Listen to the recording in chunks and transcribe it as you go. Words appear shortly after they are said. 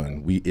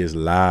And we is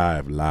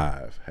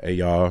live. Hey,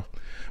 y'all.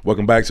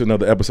 Welcome back to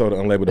another episode of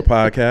Unlabeled the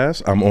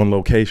Podcast. I'm on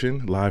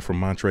location, live from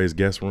Montre's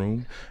guest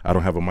room. I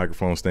don't have a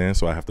microphone stand,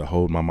 so I have to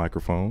hold my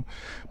microphone.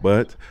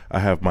 But I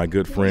have my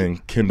good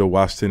friend, Kendall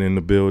Washington, in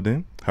the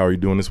building. How are you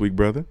doing this week,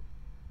 brother?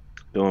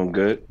 Doing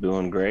good,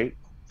 doing great,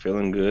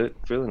 feeling good,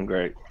 feeling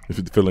great.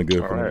 Feeling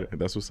good, feeling good.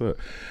 That's what's up.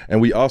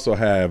 And we also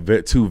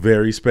have two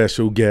very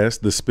special guests,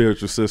 the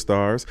Spiritual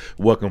Sisters.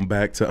 Welcome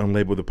back to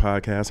Unlabeled the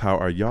Podcast. How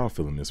are y'all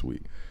feeling this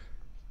week?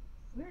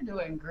 We're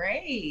doing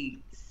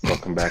great.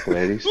 Welcome back,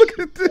 ladies. Look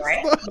at this.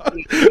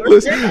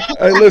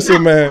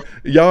 Listen, man.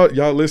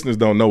 Y'all listeners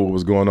don't know what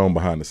was going on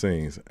behind the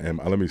scenes. And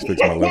let me fix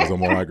my levels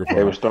on my microphone.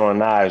 They was throwing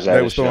knives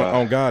at us.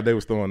 On God, they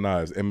was throwing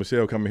knives. And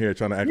Michelle coming here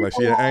trying to act like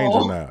she an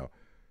angel now.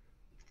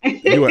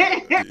 You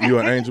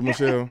an angel,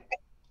 Michelle?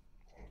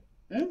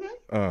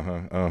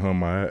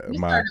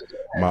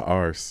 My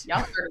arse.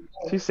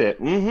 She said,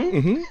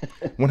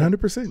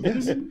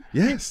 100%.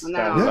 Yes.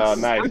 No,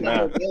 nice.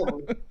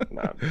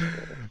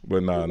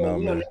 But no,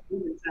 man.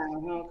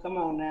 Come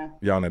on now.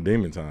 Y'all in a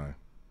demon time.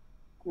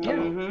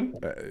 Okay.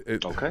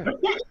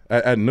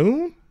 At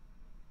noon?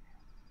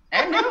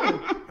 At noon.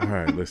 All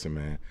right, listen,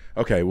 man.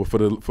 Okay, well, for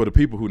the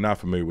people who not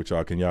familiar with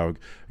y'all, can y'all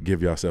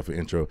give yourself an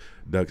intro,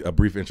 a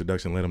brief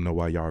introduction, let them know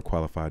why y'all are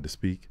qualified to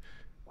speak?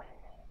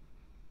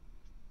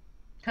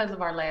 Because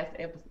of our last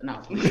episode. No.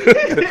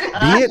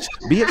 bitch,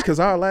 because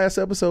our last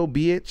episode,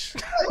 bitch.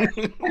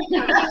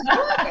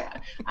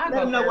 Let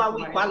them know why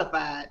we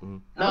qualified.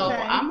 So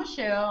I'm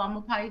Michelle. I'm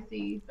a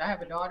Pisces. I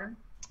have a daughter.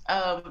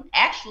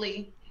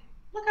 Actually,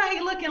 look how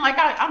he looking like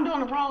I'm doing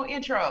the wrong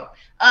intro.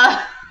 So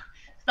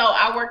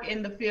I work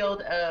in the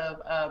field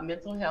of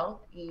mental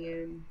health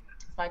and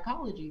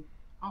psychology.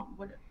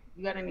 What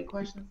you got any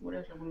questions? What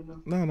else you want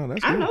to know? No,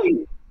 that's I good. know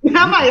you.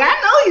 I'm like, I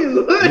know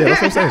you. Yeah,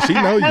 that's what I'm saying. She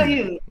know you. I know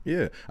you.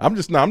 Yeah, I'm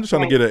just trying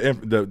to get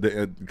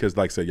because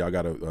like I said, y'all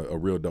got a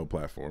real dope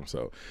platform.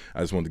 So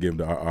I just wanted to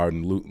give our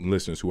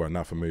listeners who are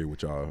not familiar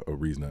with y'all a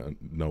reason to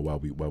know why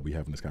we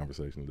having this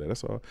conversation today.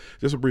 That's all.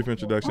 Just a brief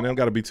introduction. They don't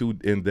got to be too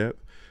in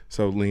depth.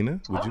 So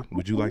Lena,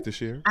 would you like to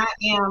share? I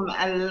am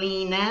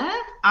Alina,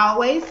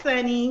 always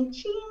sunny.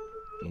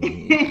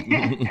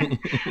 I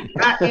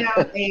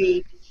am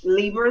a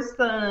Libra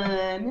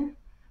sun.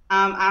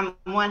 I'm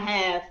one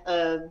half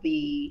of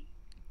the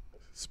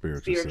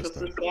Spiritual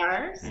Sisters.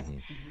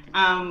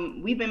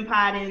 We've been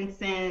potting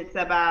since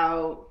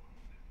about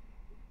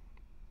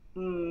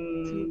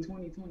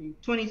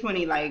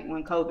 2020, like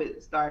when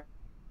COVID started.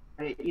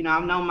 You know,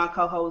 I've known my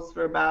co-host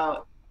for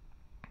about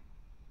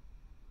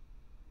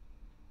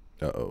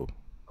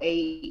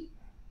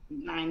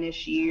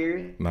 8-9-ish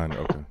years. 9,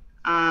 okay.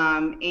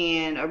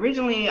 And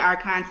originally our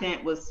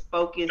content was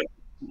focused.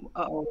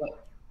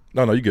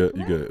 No, you good.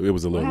 You good. It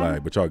was a little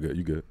lag, but y'all good.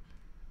 You good.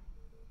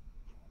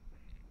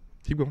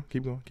 Keep going.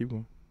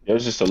 It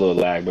was just a little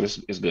lag, but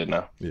it's good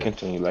now. Yeah.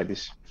 Continue like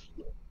this.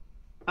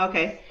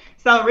 Okay.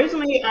 So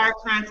originally our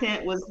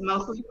content was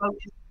mostly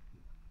focused.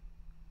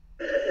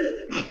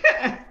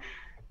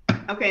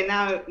 Okay,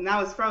 now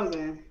it's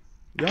frozen.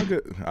 Y'all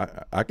good.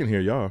 I can hear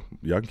y'all.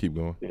 Y'all can keep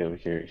going. Yeah, we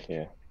hear it.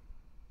 Yeah.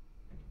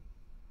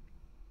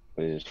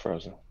 But it is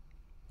frozen.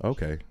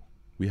 Okay.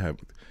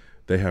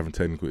 They having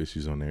technical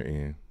issues on their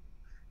end.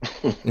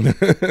 We're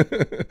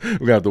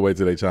gonna have to wait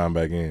till they chime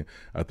back in.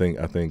 I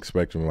think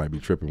Spectrum might be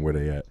tripping where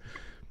they at.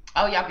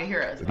 Oh, y'all can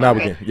hear us. Now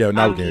we can. Yeah,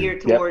 now we can.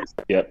 Geared towards.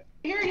 Yep.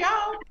 Hear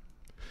y'all.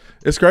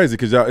 It's crazy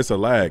because y'all. It's a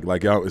lag.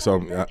 Like y'all.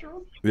 So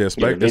yeah,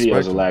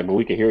 video's a lag, but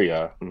we can hear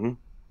y'all. Can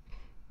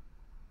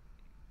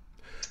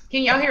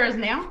y'all hear us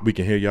now? We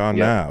can hear y'all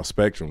now.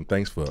 Spectrum,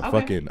 thanks for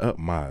fucking up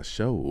my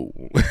show.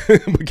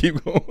 But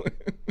keep going.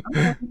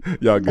 Okay.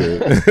 Y'all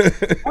good.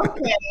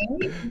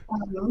 Okay.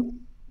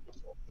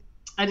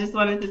 I just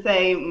wanted to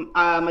say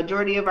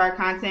majority of our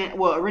content,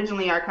 well,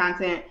 originally our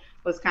content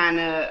was kind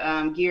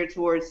of geared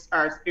towards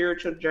our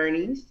spiritual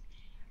journeys.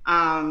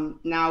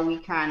 Now we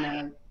kind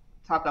of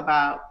talk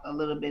about a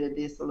little bit of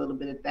this, a little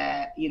bit of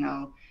that, you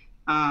know,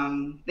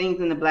 things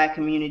in the Black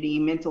community,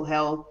 mental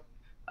health.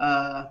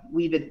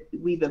 We've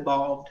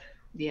evolved.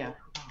 Yeah.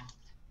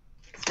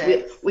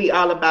 We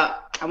all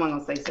about, I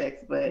wasn't gonna say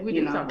sex, but we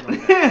you know, talk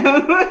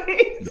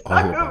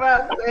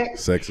about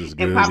sex. Sex is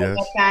good. And yes.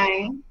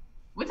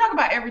 We talk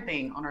about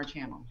everything on our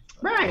channel.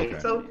 Right. Okay.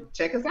 So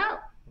check us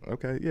out.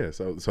 Okay. Yeah.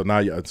 So now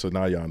y'all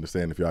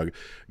understand if y'all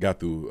got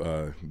through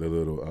the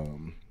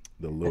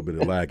little bit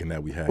of lagging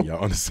that we had.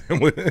 Y'all understand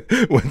what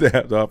they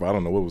have to offer. I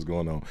don't know what was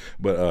going on,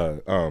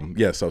 but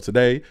yeah. So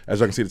today, as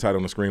y'all can see the title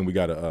on the screen, we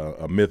got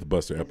a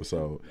Mythbuster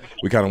episode.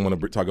 We kind of want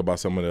to talk about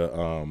some of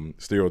the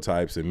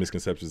stereotypes and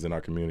misconceptions in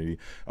our community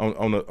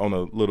on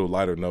a little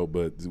lighter note,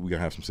 but we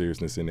gonna have some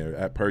seriousness in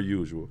there per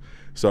usual.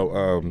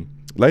 So,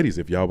 ladies,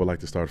 if y'all would like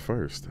to start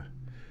first.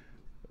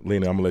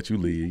 Lena, I'm gonna let you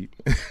lead.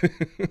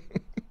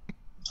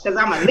 Because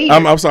I'm a leader.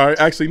 I'm sorry.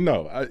 Actually,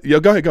 no.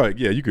 Go ahead.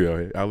 Yeah, you can go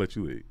ahead. I'll let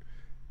you lead.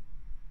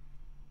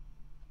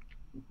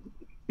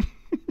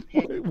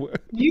 Wait,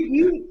 what?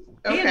 You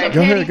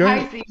okay? Go ahead.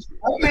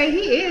 Okay,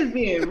 he is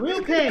being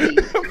real petty.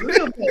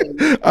 Real petty.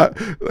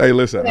 Hey,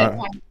 listen,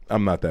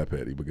 I'm not that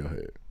petty, but go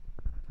ahead.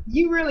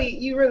 You really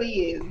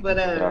is. But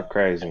Y'all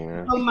crazy,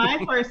 man. so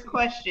my first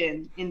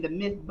question in the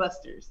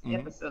Mythbusters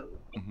episode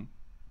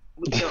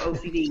with your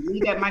OCD,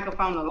 leave that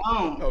microphone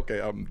alone. Okay,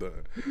 I'm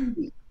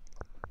done.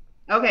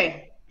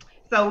 Okay.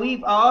 So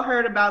we've all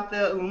heard about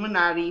the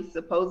Illuminati.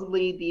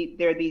 Supposedly,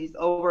 there are these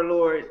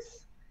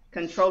overlords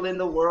controlling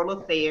the world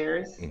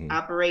affairs,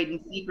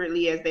 operating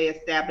secretly as they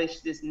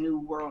establish this new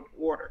world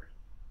order.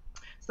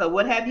 So,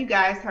 what have you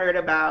guys heard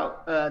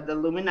about the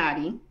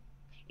Illuminati?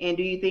 And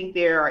do you think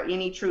there are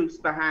any truths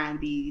behind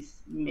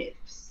these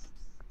myths?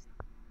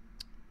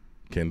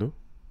 Kendall,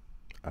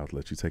 I'll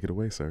let you take it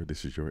away, sir.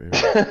 This is your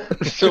area.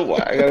 So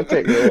why I gotta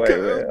take it away,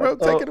 man? Bro,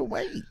 take it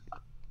away.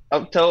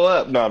 I'm toe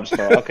up. No, I'm just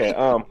kidding. Okay.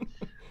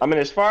 I mean,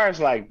 as far as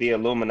like the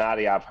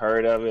Illuminati, I've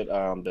heard of it.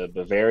 The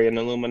Bavarian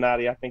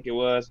Illuminati, I think it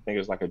was. I think it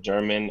was like a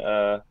German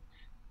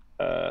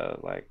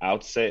like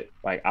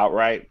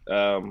outright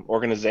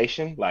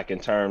organization, like in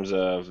terms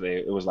of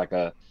it was like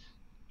a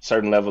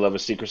certain level of a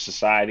secret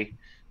society.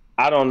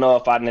 I don't know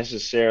if I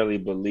necessarily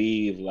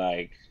believe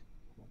like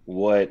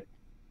what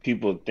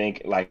people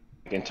think, like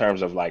in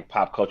terms of like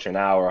pop culture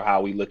now or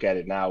how we look at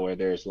it now, where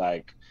there's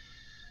like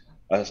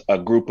a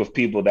group of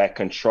people that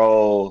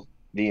control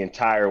the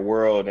entire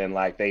world and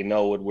like they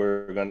know what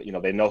we're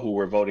gonna, they know who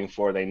we're voting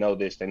for, they know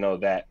this, they know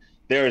that.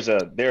 There's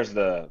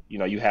the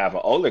you have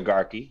an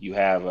oligarchy, you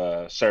have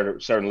a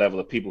certain level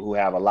of people who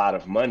have a lot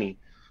of money,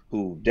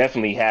 who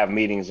definitely have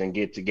meetings and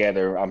get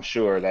together. I'm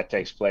sure that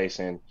takes place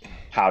in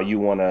how you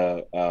want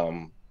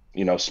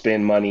to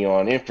spend money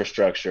on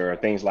infrastructure or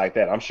things like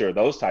that. I'm sure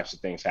those types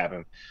of things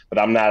happen, but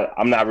I'm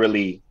not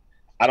really,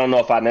 I don't know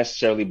if I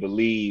necessarily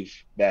believe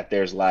that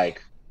there's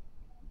like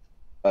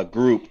a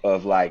group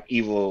of like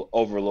evil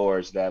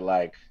overlords that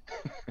like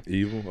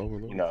evil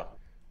overlords,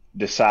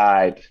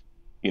 decide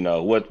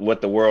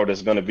what the world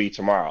is going to be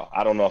tomorrow.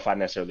 I don't know if I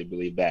necessarily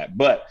believe that,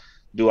 but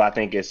do I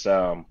think it's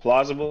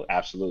plausible?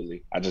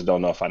 Absolutely. I just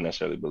don't know if I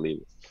necessarily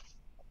believe it.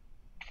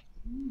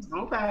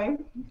 Okay.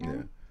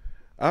 Yeah.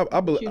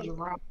 I believe.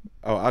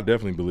 Oh, I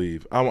definitely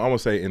believe. I want to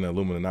say in the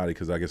Illuminati,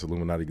 because I guess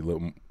Illuminati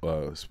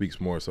speaks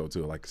more so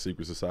to like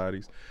secret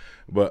societies,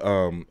 but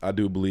I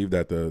do believe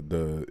that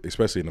the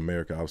especially in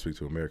America, I'll speak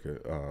to America,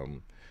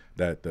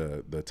 that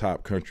the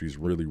top countries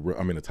really,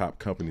 the top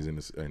companies in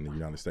the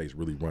United States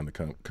really run the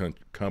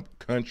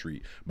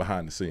country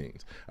behind the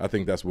scenes. I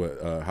think that's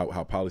what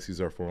how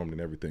policies are formed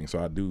and everything.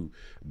 So I do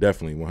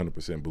definitely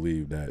 100%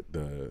 believe that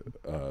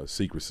the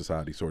secret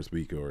society, so to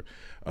speak, or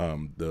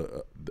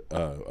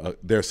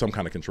there's some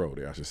kind of control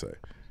there, I should say.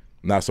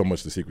 Not so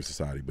much the secret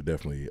society, but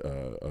definitely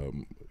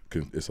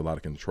it's a lot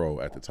of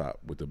control at the top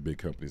with the big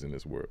companies in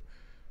this world.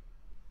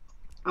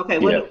 Okay,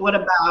 what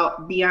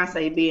about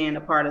Beyonce being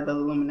a part of the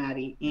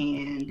Illuminati?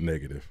 And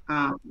negative.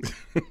 That's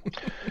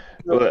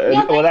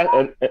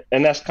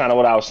kind of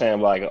what I was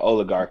saying, like an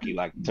oligarchy.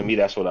 Like to me,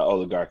 that's what an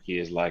oligarchy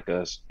is, like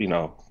us,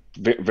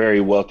 very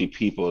wealthy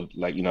people,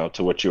 like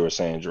to what you were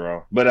saying,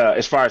 Jerome. But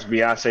as far as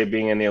Beyonce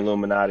being in the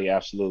Illuminati,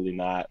 absolutely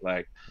not.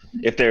 Like,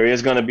 if there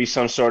is going to be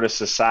some sort of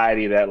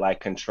society that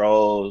like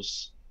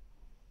controls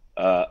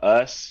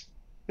us,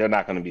 they're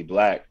not going to be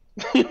black.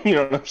 You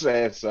know what I'm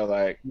saying? So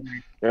like,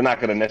 they're not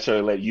going to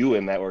necessarily let you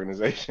in that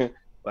organization.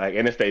 Like,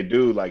 and if they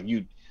do, like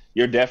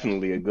you're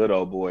definitely a good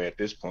old boy at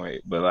this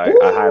point. But like,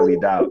 I highly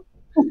doubt.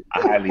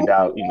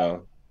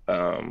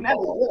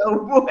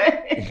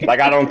 Like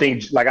I don't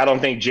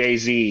think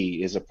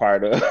Jay-Z is a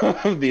part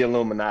of the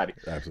Illuminati.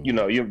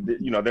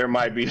 Absolutely. There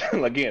might be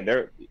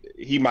again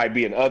he might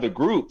be in other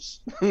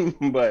groups,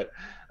 but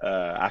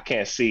I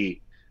can't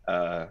see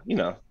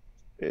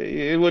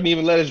it wouldn't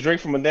even let us drink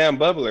from a damn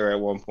bubbler at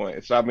one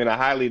point. So I mean, I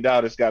highly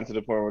doubt it's gotten to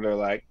the point where they're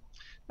like,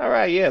 all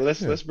right,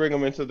 let's bring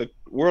them into the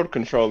world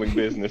controlling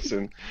business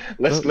and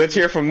let's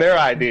hear from their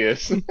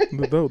ideas.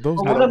 What about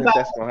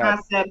the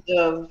concept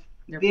of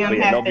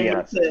them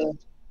having to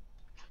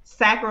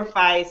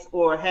sacrifice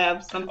or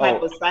have some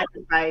type of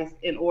sacrifice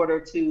in order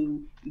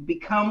to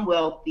become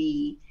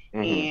wealthy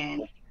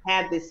and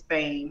have this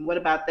fame? What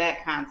about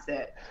that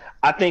concept?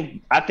 I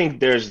think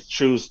there's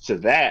truths to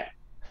that.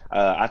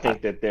 I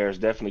think that there's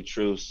definitely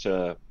truths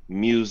to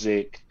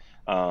music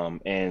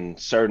and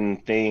certain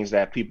things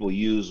that people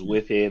use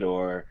with it,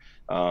 or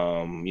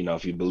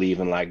if you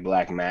believe in like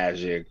black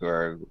magic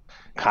or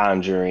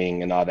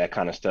conjuring and all that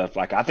kind of stuff,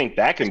 like I think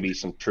that can be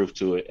some truth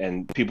to it,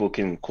 and people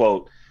can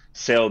quote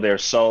sell their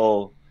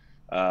soul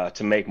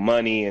to make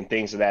money and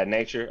things of that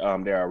nature.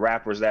 There are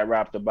rappers that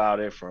rapped about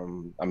it,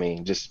 from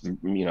just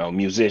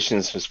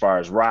musicians as far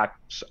as rock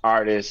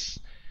artists.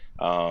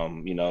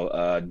 Bob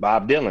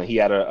Dylan, he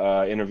had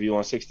a interview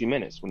on 60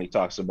 Minutes when he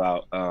talks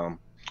about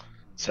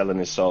selling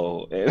his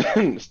soul.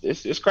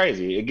 It's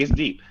crazy. It gets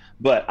deep.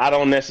 But I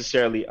don't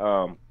necessarily,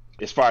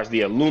 as far as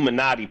the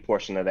Illuminati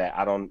portion of that,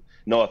 I don't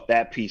know if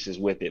that piece is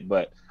with it.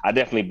 But I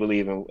definitely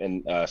believe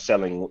in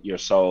selling your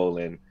soul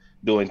and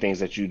doing things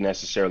that you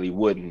necessarily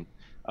wouldn't,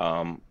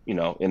 in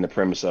the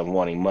premise of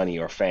wanting money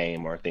or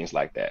fame or things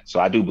like that. So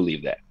I do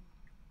believe that.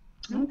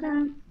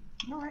 Okay.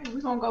 All right, we're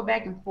gonna go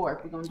back and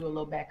forth. We're gonna do a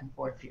little back and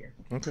forth here.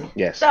 Okay.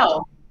 Yes.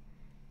 So,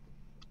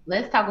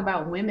 Let's talk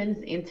about women's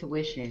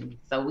intuition.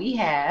 So we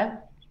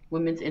have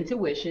women's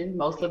intuition.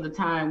 Most of the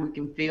time, we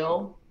can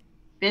feel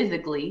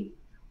physically,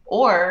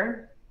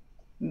 or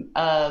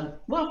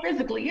well,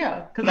 physically,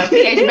 yeah, because our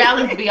pH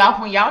balance be off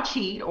when y'all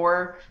cheat,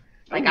 or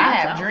like I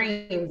have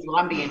dreams while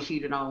I'm being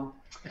cheated on.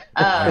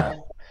 Uh,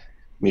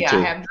 Me yeah, I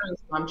too. have dreams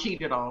while I'm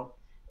cheated on,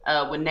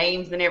 with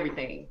names and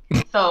everything.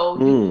 So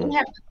do you Mm.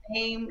 have the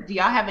same? Do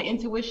y'all have an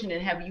intuition,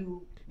 and have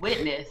you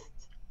witnessed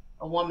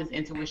a woman's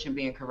intuition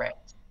being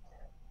correct?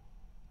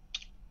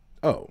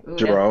 Oh, Ooh, that's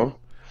Jerome.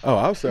 oh,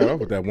 I'll start off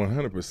with that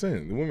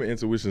 100%. The woman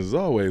intuition is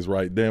always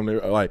right. Damn near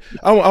like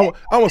I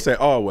won't say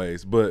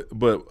always, but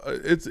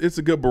it's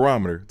a good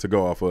barometer to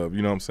go off of.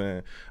 You know what I'm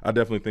saying? I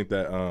definitely think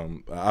that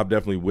I've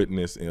definitely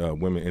witnessed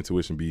women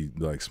intuition be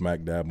like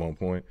smack dab on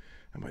point.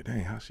 I'm like,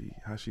 dang, how she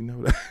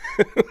know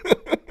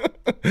that?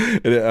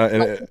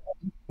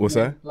 What's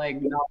that?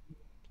 like no,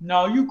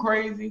 no, you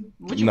crazy?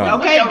 What you No.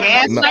 Okay, No,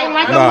 gaslight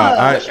like a nah,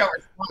 mug. What's your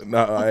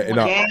response?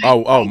 no.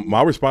 Yeah.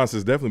 My response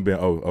has definitely been,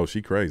 oh,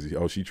 she crazy.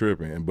 Oh, she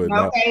tripping. But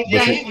no, Okay,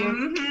 but thank she, you.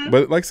 Mhm.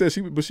 but like I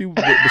said, but she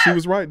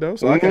was right though.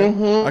 So I can't,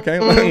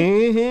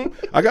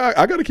 I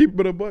got to keep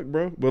it a buck,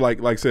 bro. But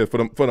like I said,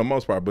 for the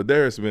most part, but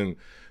there's been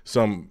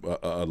some,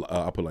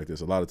 I'll put it like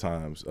this: a lot of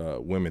times,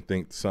 women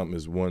think something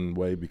is one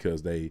way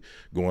because they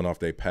going off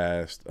their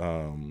past.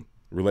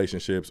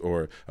 Relationships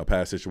or a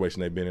past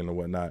situation they've been in or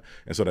whatnot,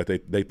 and so that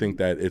they think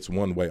that it's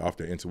one way off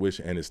their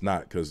intuition, and it's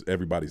not, because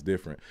everybody's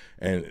different.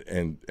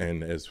 And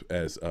as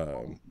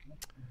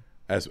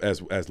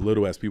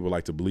little as people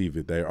like to believe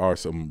it, there are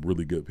some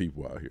really good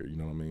people out here. You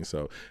know what I mean?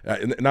 So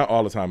not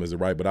all the time is it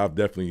right, but I've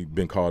definitely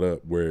been caught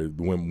up where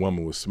the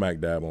woman was smack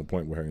dab on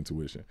point with her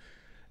intuition.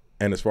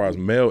 And as far as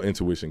male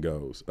intuition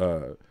goes,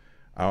 I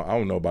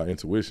don't know about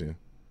intuition,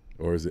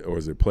 or is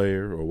it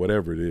player or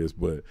whatever it is,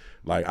 but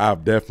like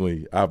I've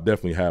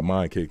definitely had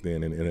mine kicked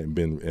in and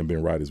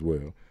been right as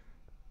well.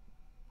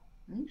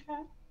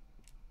 Okay.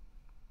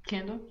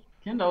 Kendall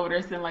over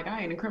there saying like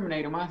I ain't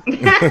incriminating myself.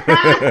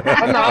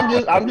 Oh,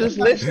 no, I'm just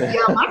listening.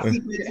 Yeah, my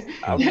secret.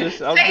 I'm Say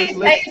just it's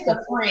listening.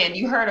 a friend.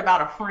 You heard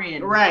about a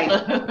friend,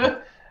 Right.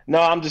 No,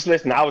 I'm just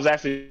listening. I was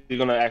actually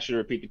gonna actually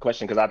repeat the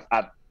question because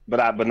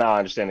but now I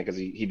understand it because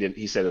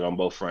he said it on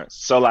both fronts.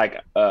 So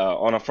like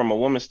from a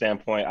woman's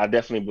standpoint, I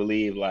definitely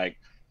believe like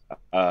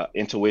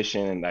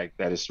intuition and like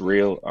that is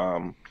real.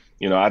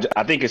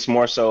 I think it's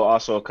more so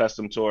also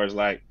accustomed towards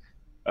like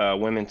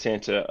women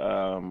tend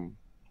to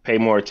pay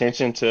more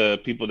attention to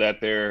people that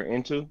they're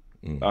into,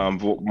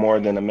 Mhm. more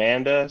than a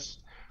man does.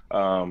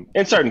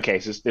 In certain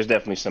cases, there's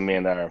definitely some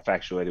men that are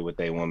infatuated with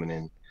a woman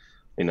and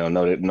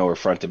know her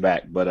front to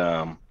back.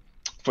 But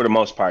for the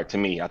most part, to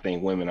me, I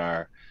think women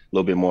are a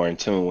little bit more in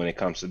tune when it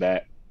comes to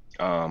that.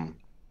 Um,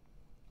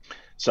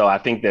 so I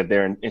think that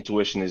their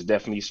intuition is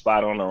definitely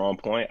spot on or on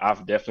point.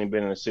 I've definitely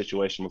been in a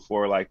situation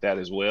before like that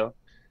as well.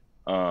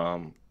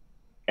 Um,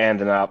 and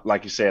then,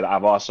 like you said,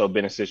 I've also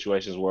been in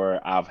situations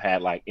where I've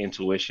had like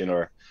intuition,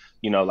 or,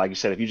 like you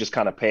said, if you just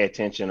kind of pay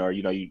attention, or,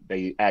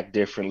 they act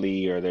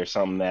differently, or there's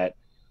something that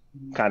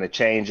kind of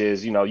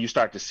changes, you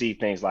start to see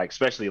things like,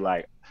 especially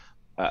like,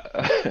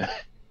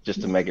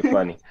 just to make it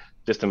funny,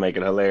 just to make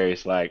it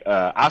hilarious. Like,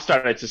 I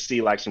started to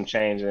see like some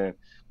change in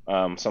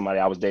somebody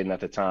I was dating at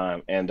the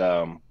time. And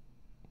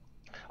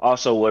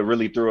also what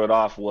really threw it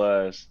off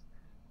was,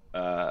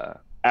 uh,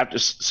 after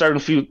a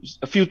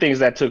few things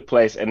that took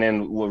place, and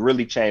then what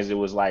really changed it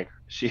was like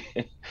she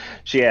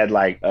had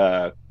like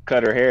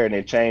cut her hair and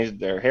it changed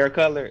their hair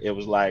color. It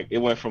was like it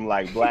went from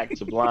like black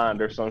to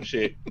blonde or some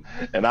shit.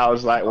 And I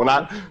was like,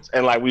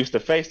 and like we used to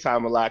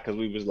FaceTime a lot because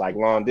we was like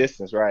long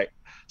distance, right?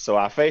 So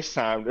I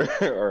FaceTimed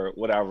her or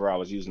whatever I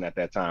was using at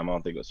that time. I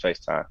don't think it was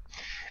FaceTime.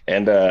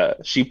 And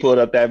she pulled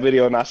up that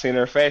video and I seen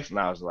her face and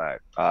I was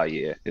like, oh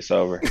yeah, it's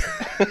over.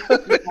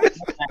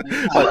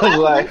 I was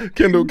like,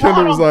 Kendall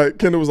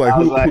was like,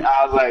 who?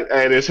 I was like,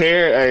 hey, this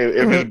hair, hey,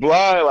 if it's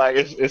blonde, like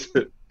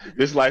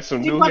it's like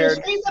some She new for the hair.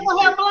 streets if her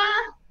hair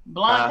blind?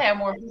 Blondes have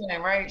more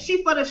feeling, right?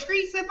 She for the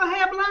streets if her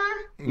hair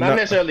blind? Not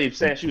necessarily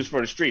saying she was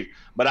for the street,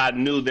 but I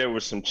knew there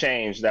was some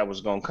change that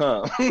was gonna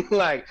come.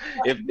 Like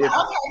if Okay,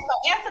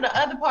 so answer the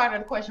other part of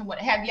the question. What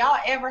have y'all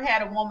ever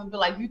had a woman be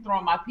like, "You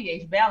throwing my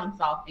pH balance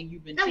off," and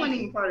you've been That wasn't even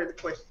cheating? part of the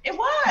question. It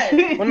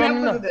was. Well, no, That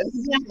no. was the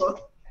example.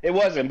 It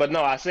wasn't, but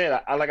no, I said,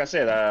 like I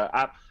said,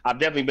 I've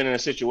definitely been in a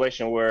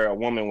situation where a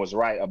woman was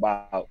right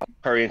about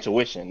her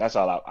intuition. That's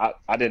all.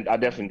 I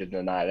definitely didn't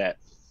deny that.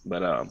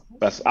 But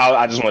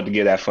I just wanted to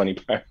give that funny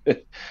part,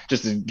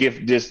 just to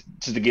give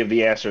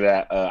the answer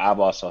that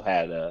I've also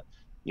had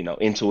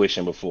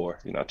intuition before,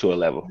 to a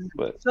level.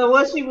 But So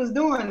what she was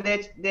doing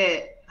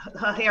that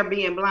her hair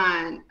being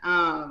blind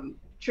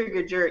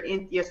triggered your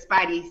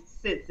spidey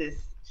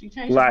senses. She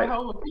changed Like- her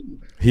whole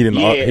opinion. He didn't.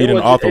 Yeah, He it didn't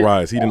was-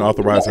 authorize. He didn't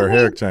authorize her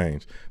hair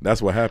change.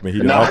 That's what happened. He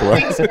didn't No.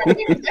 authorize.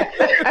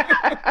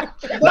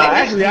 No,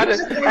 actually, I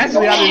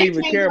didn't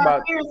even care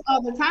about. appearance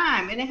all the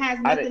time, and it has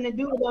I nothing to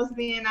do with us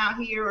being out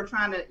here or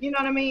trying to, you know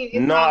what I mean?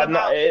 It's No, all no,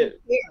 about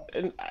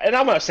and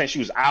I'm not saying she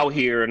was out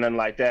here or nothing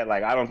like that.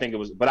 Like I don't think it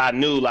was, but I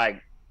knew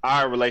like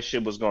our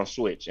relationship was gonna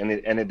switch, and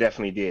it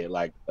definitely did.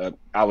 Like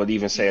I would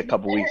even say a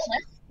couple weeks.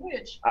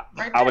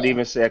 I would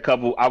even say a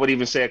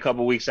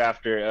couple weeks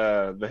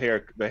after the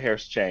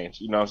hair's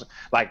changed. You know,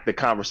 like the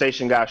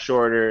conversation got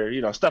shorter.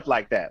 You know, stuff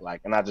like that.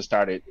 Like, and I just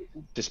started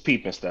just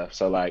peeping stuff.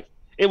 So like,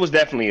 it was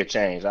definitely a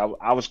change.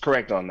 I was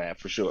correct on that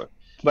for sure.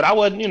 But I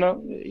wasn't.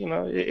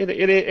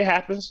 It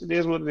happens. It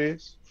is what it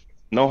is.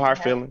 No hard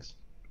feelings.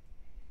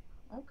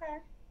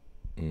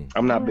 Okay.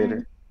 I'm not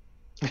bitter.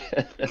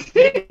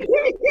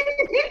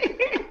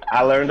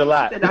 I learned a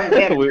lot.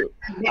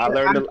 I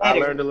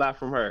learned a lot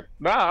from her.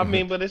 No, I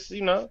mean, but it's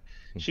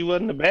she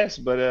wasn't the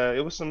best, but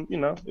it was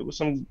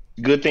some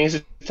good things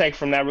to take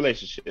from that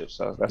relationship.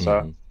 So that's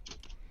all.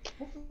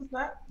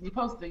 You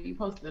supposed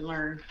to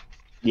learn.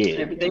 Yeah.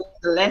 Everything's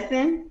a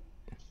lesson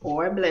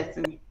or a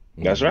blessing.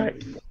 That's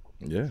right.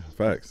 Yeah,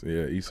 facts.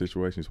 Yeah, each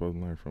situation you're supposed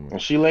to learn from it.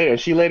 And she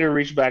later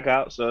reached back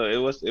out, so it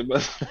was.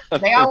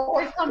 They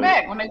always come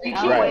back when they think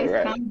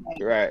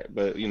right.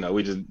 But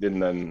we just didn't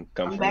nothing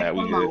come from that.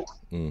 We good.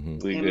 Mm-hmm.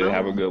 We good.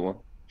 Have a good one.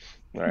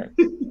 All right.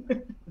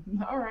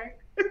 All right.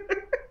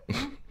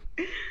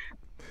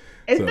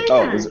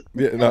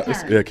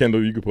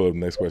 Kendall, you can pull up the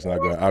next question.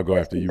 I'll go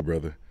after you,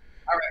 brother.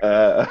 All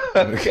right.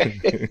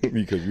 Okay.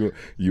 Because you.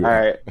 All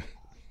right.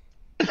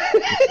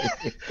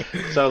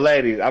 So,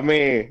 ladies, I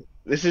mean,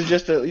 this is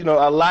just a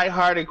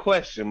lighthearted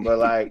question, but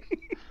like,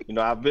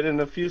 I've been in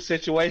a few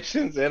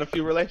situations and a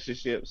few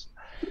relationships.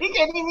 You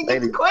can't even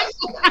get the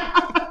question.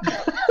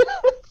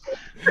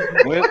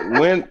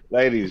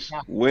 Ladies,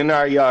 when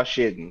are y'all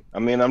shitting? I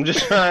mean, I'm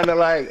just trying to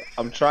after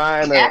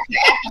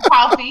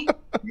coffee,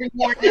 after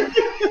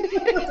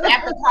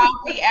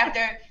coffee,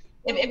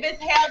 if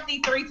it's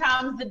healthy 3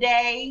 times a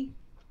day,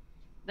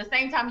 the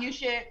same time you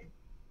shit.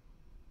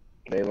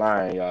 They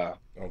lying, y'all.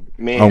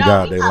 Man,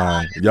 God, they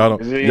lying. Y'all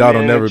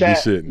don't never be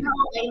shitting.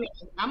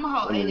 I'm a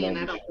whole alien.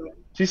 I don't.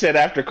 She said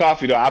after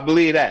coffee though. I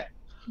believe that.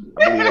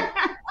 I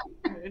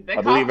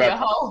believe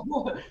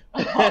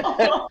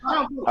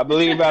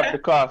after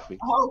coffee.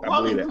 I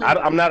believe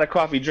that. I'm not a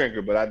coffee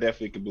drinker, but I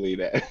definitely can believe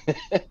that.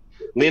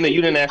 Lena,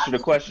 you didn't answer the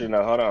question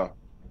though. Hold on.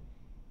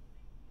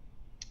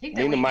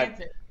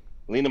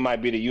 Lena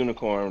might be the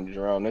unicorn,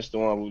 Jerome. That's the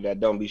one that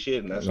don't be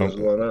shitting. That's what's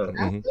going on.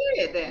 I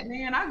said that.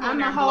 Man, I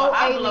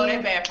blow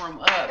that bathroom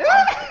up.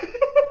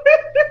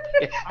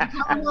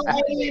 I'm a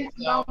whole alien.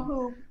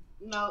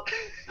 No.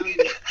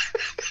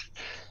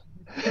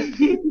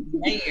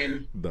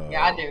 Man.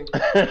 Yeah, I do.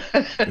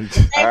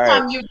 All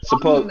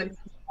right.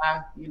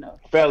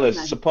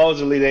 Fellas,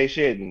 supposedly they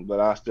shitting,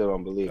 but I still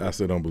don't believe it. I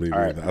still don't believe it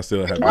either. I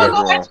still have. Well,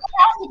 go back to your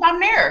house if I'm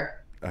there.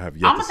 I'm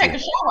gonna take a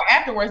shower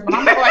afterwards, but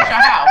I'm gonna go at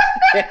your house.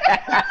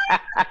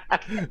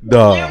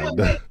 Dog.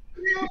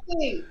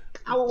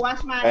 I will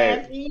wash my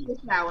ass in the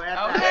shower.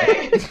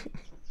 Okay.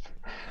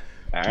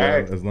 All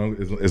right. As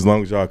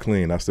long as y'all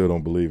clean, I still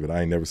don't believe it.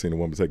 I ain't never seen a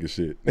woman take a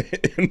shit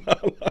in my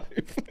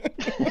life.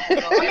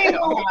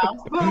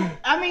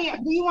 I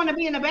mean, do you want to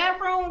be in the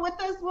bathroom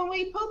with us when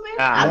we pooping?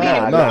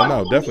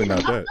 No, definitely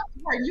not that.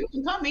 You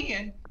can come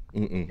in.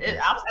 I'm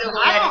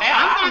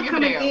not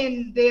coming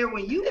in there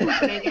when you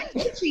pooping and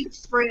your cheeks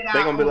spread out.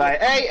 They're gonna be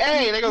like,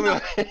 hey. They're gonna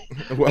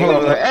be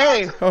like,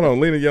 hey. Hold on,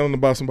 Lena yelling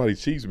about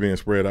somebody's cheeks being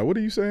spread out. What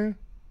are you saying?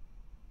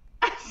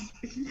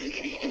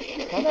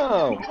 Hold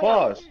on,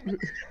 pause.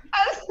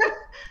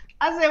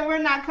 I said we're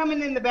not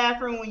coming in the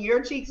bathroom when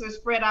your cheeks are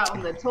spread out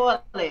on the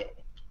toilet.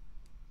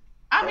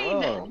 I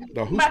mean,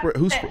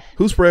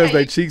 who spreads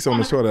their cheeks on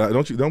the toilet?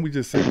 Don't we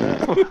just sit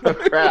down?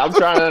 I'm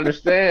trying to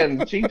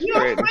understand cheek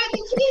spread.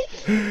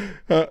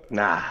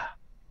 Nah.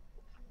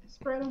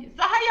 Spread them.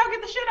 So how y'all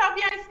get the shit off?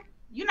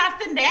 You not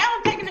sitting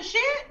down taking the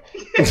shit?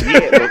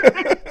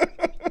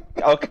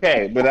 Yeah.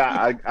 Okay, but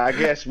I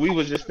guess we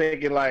was just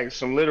thinking like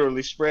some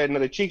literally spreading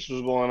of the cheeks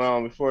was going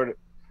on before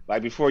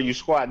you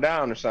squat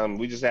down or something.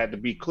 We just had to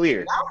be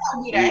clear. Y'all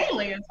want to be the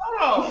aliens.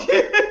 Hold on. We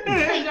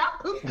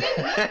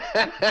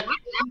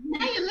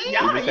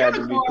just had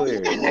to be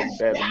clear.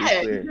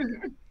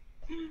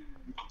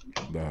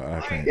 No,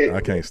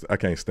 I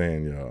can't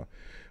stand y'all.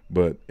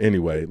 But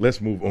anyway,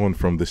 let's move on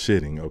from the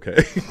shitting,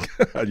 okay?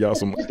 Y'all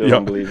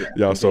believe it.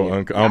 Y'all so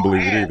I don't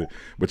believe it either.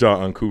 But y'all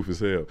uncouth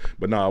as hell.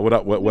 But nah, what I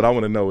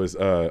want to know is,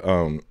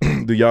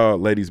 do y'all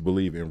ladies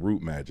believe in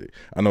root magic?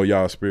 I know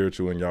y'all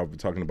spiritual and y'all been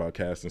talking about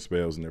casting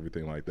spells and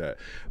everything like that.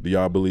 Do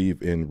y'all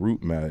believe in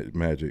root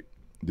magic?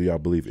 Do y'all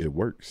believe it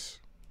works?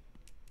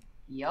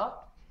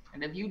 Yup.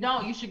 And if you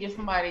don't, you should give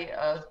somebody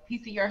a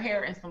piece of your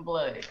hair and some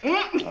blood.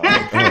 Oh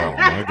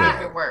my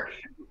God. It works.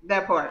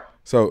 That part.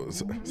 So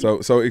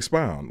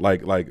expound. Why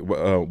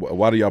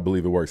do y'all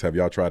believe it works? Have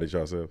y'all tried it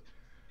yourself?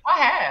 I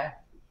have.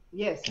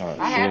 Yes.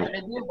 I have, and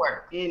it did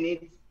work. And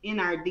it's in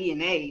our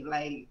DNA.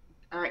 Like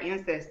our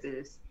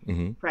ancestors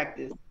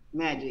practice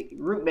magic,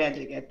 root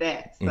magic at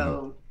that.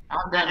 So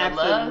I've done a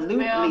love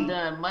spell, I've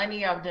done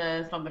money, I've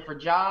done something for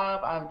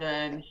job, I've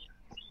done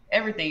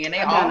everything, and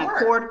I've done a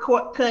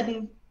cord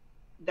cutting.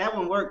 That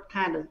one worked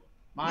kind of.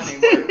 Mine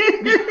ain't work.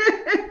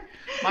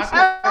 My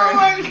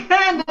cord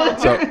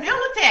still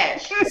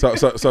attached.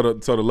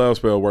 So the love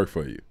spell worked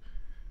for you.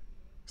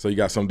 So you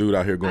got some dude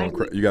out here going.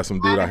 You got some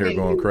dude out here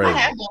going crazy.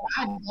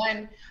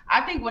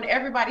 I think when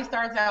everybody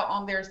starts out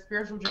on their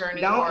spiritual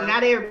journey,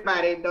 not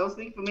everybody. Don't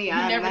speak for me.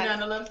 I've never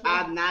done a love spell.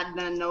 I've not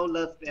done no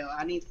love spell.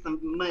 I need some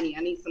money.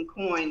 I need some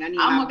coin. I'm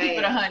gonna keep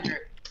it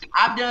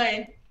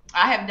 100.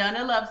 I have done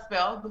a love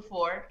spell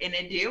before, and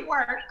it did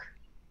work.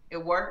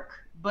 It worked,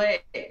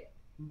 but I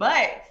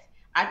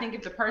think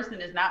if the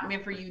person is not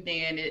meant for you,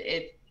 then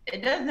it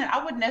doesn't.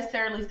 I wouldn't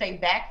necessarily say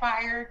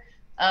backfire.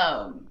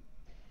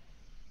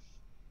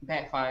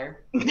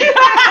 Backfire. Shit,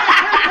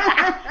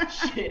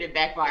 it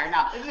backfired. No,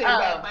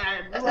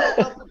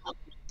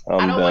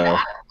 I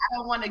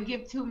don't want to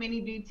give too many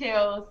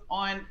details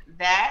on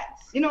that.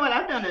 You know what?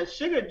 I've done a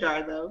sugar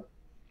jar though.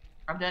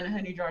 I've done a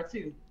honey jar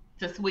too,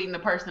 to sweeten the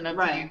person up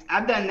to you.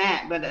 I've done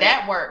that, but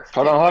that works.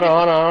 Hold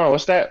on.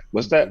 What's that?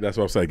 That's what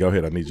I'm saying. Go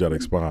ahead. I need y'all to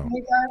expound.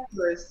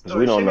 Because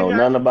we don't know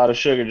nothing about a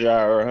sugar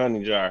jar or a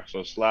honey jar.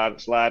 So slide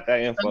that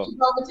info. Don't you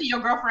go over to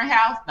your girlfriend's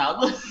house?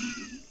 No.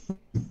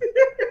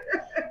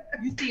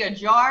 You see a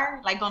jar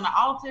like on the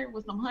altar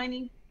with some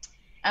honey,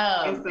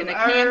 and a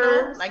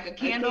candle, like a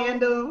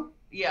candle.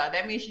 Yeah,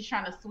 that means she's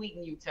trying to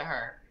sweeten you to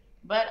her.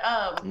 But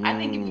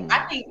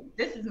I think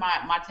this is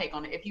my take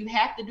on it. If you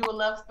have to do a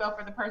love spell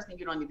for the person,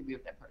 you don't need to be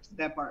with that person.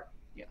 That part.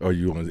 Yeah. Or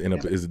you want to end up?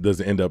 Does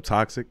it end up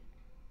toxic?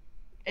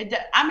 It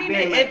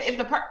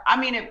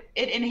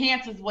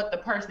enhances what the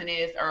person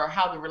is or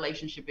how the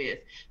relationship is.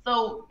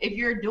 So if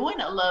you're doing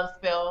a love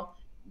spell,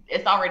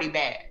 it's already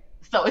bad.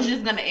 So it's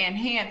just going to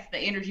enhance the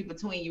energy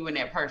between you and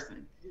that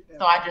person. Okay.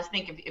 So I just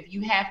think if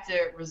you have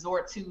to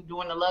resort to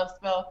doing a love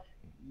spell,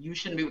 you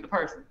shouldn't be with the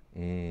person.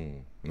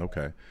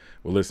 Okay.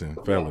 Well, listen,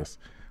 fellas,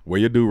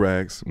 wear your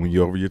do-rags when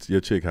you're over your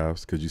chick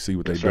house because you see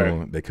what they're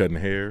doing. They cutting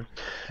hair.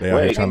 They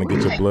out here trying to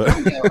get your blood.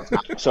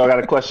 So I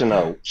got a question,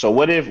 though. So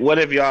what if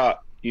y'all,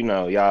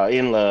 y'all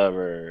in love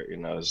or,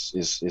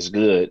 it's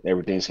good,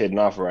 everything's hitting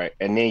off right,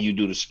 and then you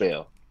do the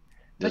spell?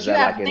 Does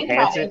that like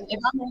enhance it?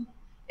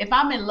 If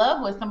I'm in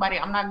love with somebody,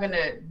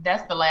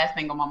 that's the last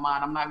thing on my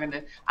mind.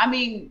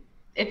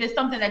 If it's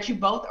something that you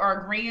both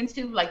are agreeing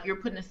to, like you're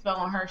putting a spell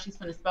on her, she's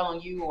putting a spell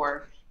on you,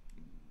 or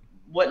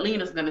what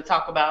Lena's going to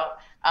talk about.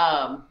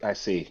 I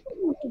see.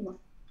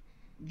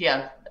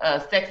 Yeah,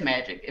 sex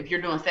magic. If you're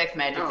doing sex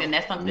magic, then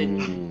that's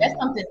something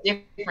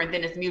different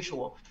than it's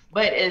mutual.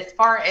 But as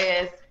far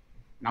as,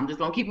 I'm just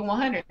going to keep it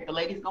 100, the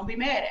lady's going to be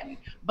mad at me.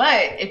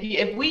 But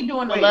if we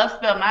doing a love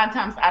spell 9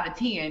 times out of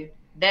 10,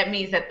 that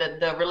means that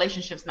the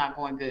relationship's not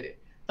going good.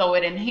 So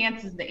it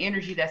enhances the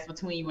energy that's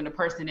between you and the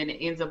person, and it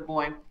ends up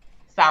going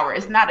sour.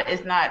 It's not,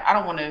 I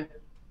don't want to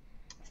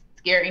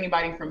scare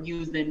anybody from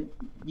using,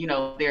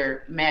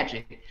 their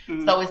magic.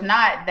 So it's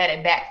not that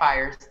it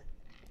backfires.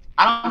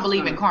 I don't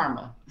believe in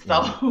karma.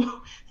 So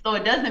so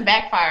it doesn't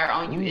backfire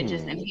on you. It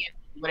just enhances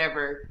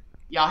whatever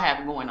y'all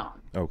have going on.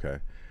 Okay.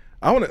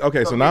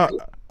 So now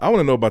I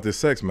want to know about this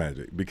sex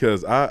magic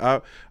because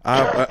I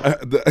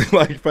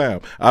like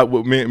fam.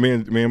 Me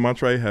and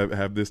Montre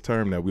have this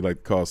term that we like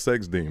to call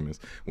sex demons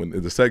when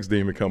the sex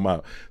demon come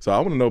out. So I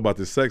want to know about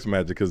this sex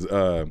magic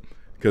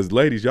because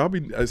ladies,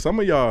 some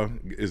of y'all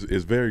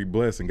is very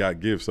blessed and got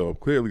gifts. So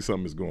clearly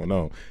something is going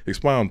on.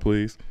 Expound,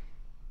 please.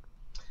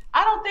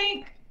 I don't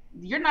think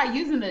you're not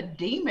using a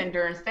demon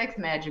during sex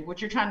magic. What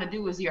you're trying to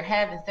do is you're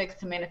having sex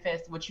to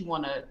manifest what you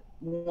want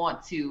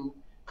to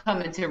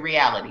come into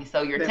reality.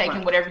 So you're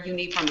taking whatever you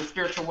need from the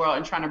spiritual world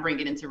and trying to bring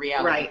it into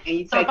reality. Right. And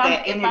you take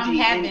that energy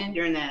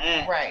during that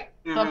act. Right.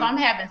 So if I'm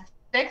having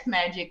sex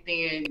magic,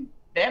 then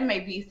that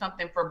may be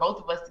something for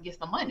both of us to get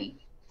some money.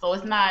 So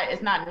it's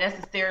not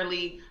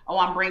necessarily,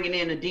 I'm bringing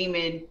in a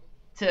demon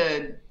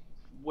to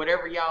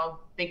whatever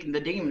y'all thinking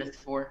the demon is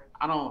for.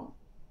 I don't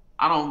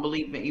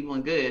believe in evil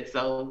and good.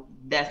 So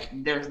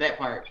there's that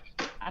part.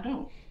 I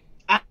don't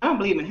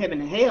believe in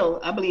heaven and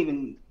hell. I believe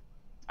in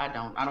I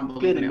don't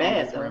believe good in and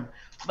bad. So.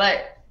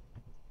 But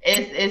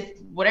it's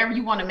whatever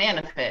you want to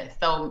manifest.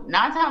 So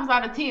 9 times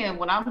out of 10,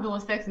 when I'm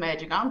doing sex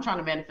magic, I'm trying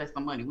to manifest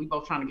some money. We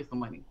both trying to get some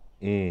money.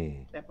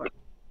 That part.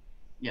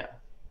 Yeah.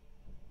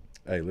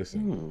 Hey,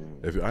 listen.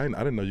 If I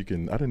didn't know you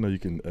can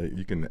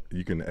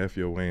F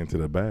your way into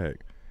the bag.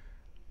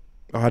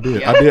 Oh, I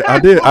did. Yeah.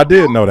 I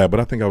did know that,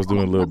 but I think I was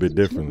doing a little bit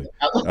differently.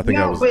 I think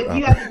but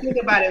you have to think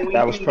about it. When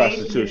that was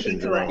prostitution.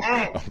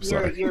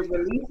 You're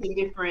releasing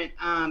different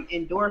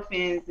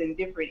endorphins and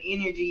different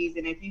energies,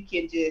 and if you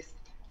can just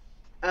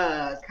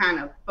kind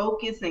of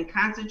focus and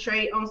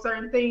concentrate on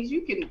certain things,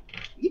 you can.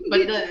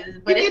 But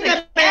it's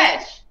a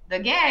catch. The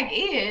gag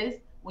is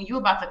when you're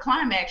about to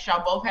climax,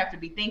 y'all both have to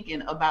be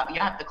thinking about,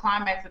 y'all have to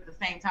climax at the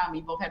same time.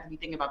 You both have to be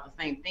thinking about the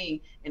same thing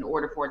in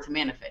order for it to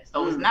manifest.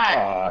 So it's not.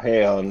 Oh,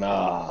 hell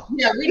no.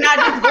 Yeah, we're not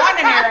just going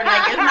in there.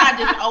 Like, it's not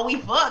just, we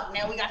fucked.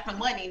 Now we got some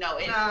money. No,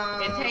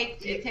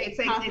 it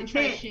takes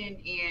concentration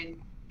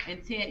and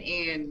intent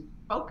and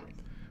focus.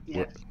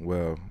 Yeah.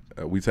 Well,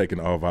 we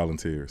taking all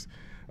volunteers.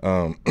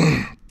 We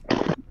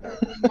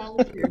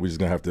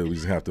just have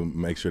to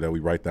make sure that we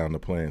write down the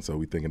plan so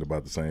we thinking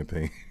about the same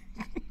thing.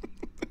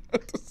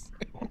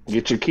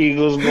 Get your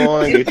Kegels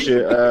going.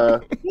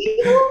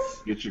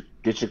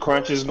 Get your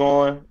crunches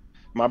going.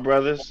 my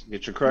brothers.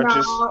 Get your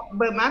crutches. No,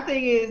 but my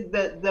thing is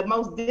the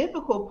most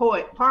difficult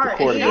part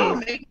The is Y'all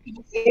court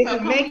to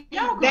make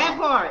y'all that come.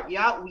 part.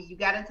 Y'all, you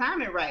gotta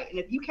time it right. And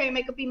if you can't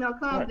make a female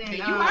come, Right. then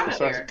You out of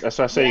there. That's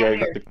why I say you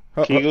got the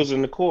Hold on, Kegels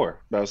and the core.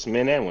 That's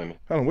men and women.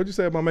 what'd you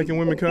say about making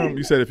women come?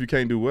 You said if you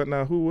can't do what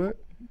now? Who what?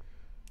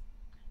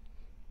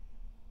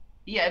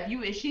 Yeah,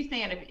 if she's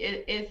saying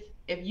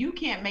if you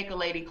can't make a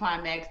lady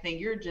climax, then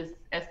you're just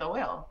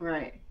SOL.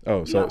 right.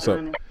 Oh, so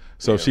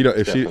Yeah, she don't.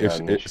 If it's she definitely not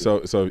an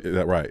issue. so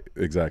that right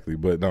exactly.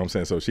 But no, I'm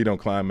saying so she don't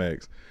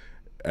climax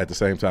at the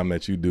same time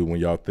that you do when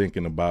y'all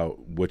thinking about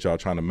what y'all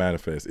trying to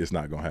manifest. It's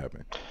not gonna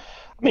happen.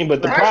 I mean,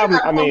 but the First, problem,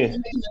 you're I mean,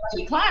 making a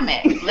lady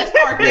climax. Let's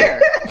start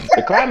there.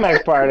 the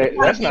climax part,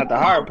 that's not the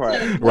hard part.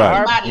 The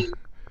Right.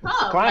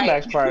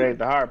 climax part ain't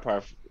the hard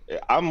part.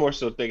 I'm more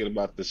so thinking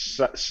about the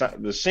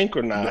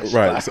synchronized.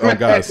 Right. part. Oh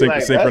God,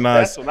 Like,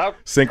 synchronized that's what I'm,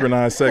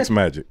 synchronized sex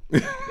magic.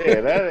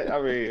 yeah, that,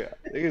 I mean,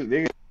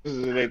 niggas is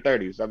in their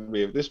 30s. I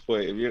mean, at this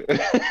point, if you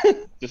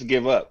just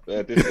give up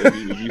at this point,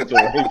 if you still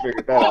ain't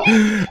figured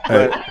that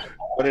out.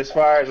 But as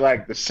far as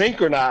like the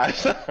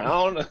synchronized, I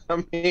don't know.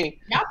 I mean,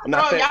 Y'all I'm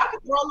not can saying.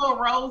 throw little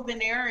rolls in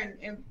there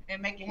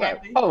and make it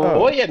happen. Oh,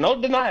 Oh. well, yeah, no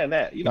denying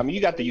that. You know, I mean,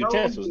 you got the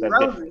utensils. That's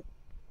different.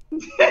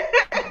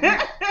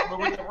 But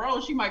with the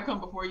rolls, she might come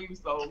before you.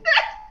 So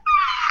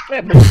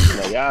Yeah, but, you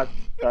know,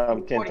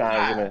 y'all 10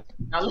 times in a.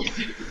 now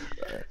listen.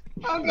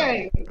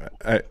 Okay.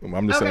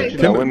 I'm just Okay, saying. You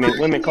know, Kendall,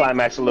 women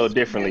climax a little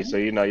differently, so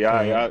you know, y'all,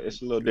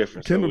 it's a little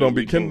different. Kendall So don't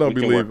be we can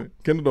work-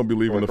 Kendall don't be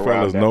leaving the work around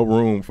fellas that. no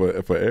room for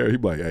air. He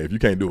be like, hey, if you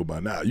can't do it by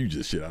now, you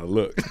just shit out of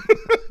luck.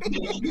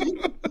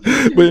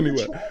 But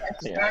anyway,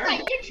 Yeah.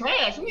 Like, you're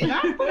trash. We in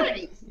our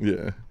 40s.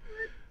 yeah.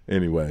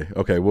 Anyway,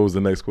 okay. What was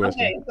the next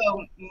question? Okay,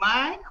 so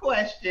my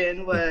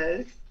question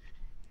was,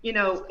 you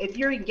know, if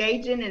you're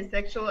engaging in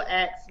sexual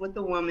acts with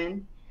a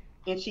woman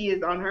and she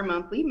is on her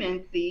monthly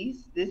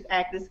menses, this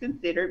act is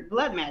considered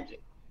blood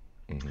magic.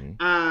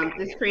 Mhm.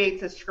 This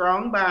creates a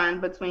strong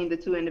bond between the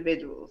two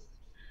individuals.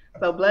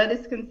 So blood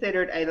is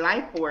considered a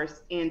life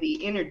force in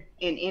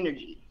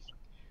energy.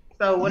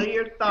 So what are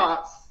your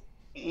thoughts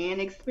and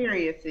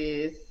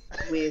experiences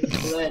with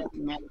blood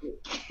magic?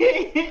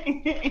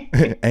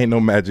 Ain't no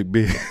magic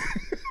big.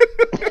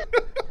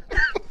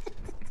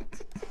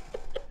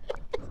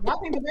 Y'all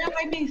think the red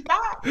light means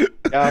stop?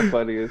 Y'all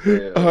funny as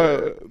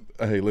hell.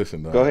 Hey,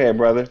 listen, dog. Go ahead,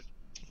 brother.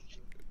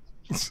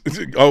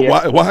 Oh,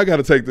 Yeah. why I got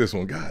to take this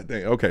one? God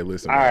dang. Okay,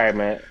 listen. All dog. right,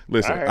 man.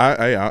 Listen, All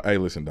right. I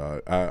listen,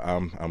 dog.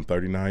 I'm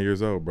 39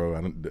 years old, bro.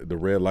 The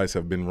red lights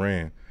have been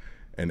ran,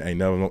 and ain't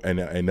none of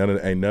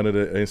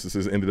the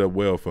instances ended up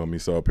well for me.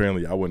 So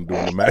apparently, I wasn't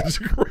doing the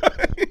magic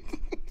right.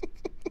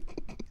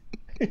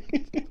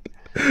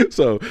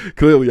 So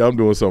clearly, I'm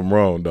doing something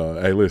wrong,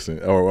 dog. Hey,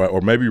 listen, or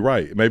maybe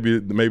right.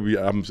 Maybe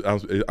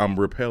I'm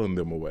repelling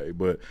them away.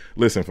 But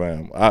listen,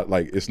 fam,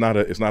 it's not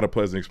a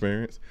pleasant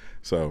experience.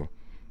 So,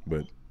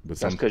 but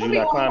That's some, because you're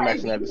not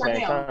climaxing at the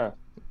same time.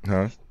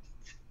 huh?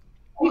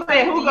 You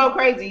say who go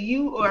crazy,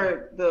 you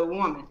or the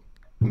woman?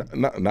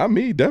 Not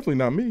me, definitely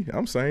not me.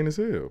 I'm sane as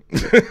hell.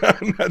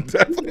 I'm not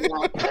definitely.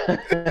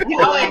 You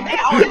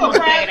always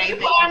say it ain't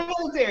You are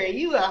military.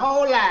 You a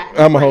whole lot.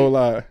 I'm a whole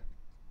lie.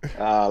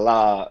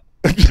 Lord.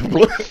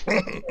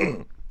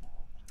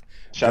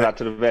 Shout out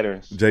to the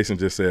veterans. Jason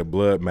just said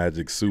blood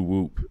magic, Sue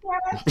Whoop.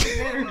 What do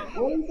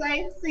you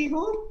say? See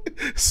who?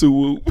 Sue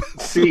Whoop.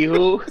 See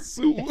who?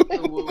 Sue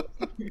Whoop.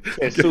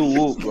 It's Sue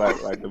Whoop,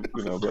 like the,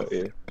 you know, but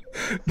yeah.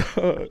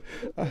 Dog,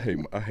 I hate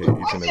each and I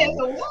every said, one.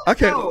 so what? I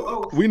can't.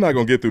 Oh, We're not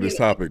gonna get through this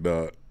topic,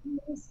 dog.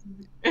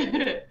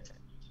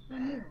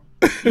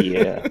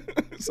 Yeah.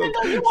 So,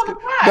 You wanna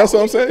cry. that's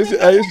what I'm saying.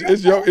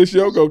 It's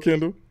your go,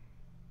 Kendall.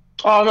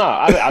 Oh no,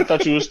 I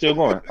thought you were still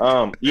going.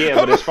 Yeah,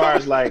 but as far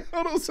as like,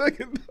 Hold on a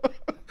second. Dog.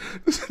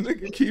 This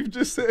nigga Keith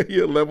just said he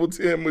a level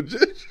 10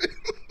 magician.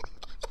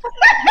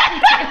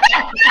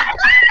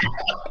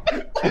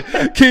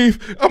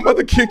 Keith, I'm about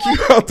to kick you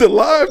out the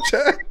live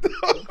chat.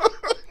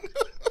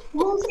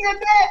 who said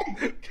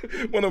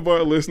that? One of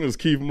our listeners,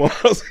 Keith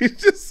Moss, he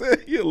just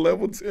said he a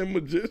level 10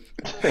 magician.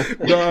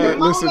 Dog,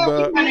 listen,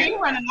 dog. I mean,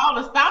 you running all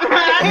the stop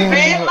signs,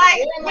 red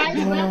light.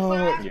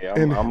 Dog. yeah,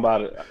 I'm about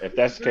to, if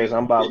that's the case,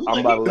 I'm about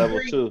level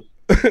 2.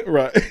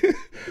 Right.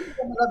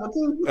 Level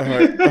 2. All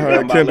right, I'm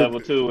about Kendall. level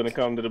 2 when it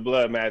comes to the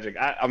blood magic.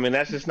 I mean,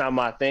 that's just not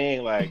my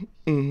thing. Like,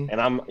 Mhm. and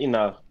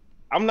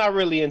I'm not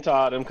really into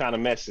all them kind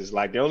of messes.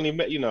 Like the only,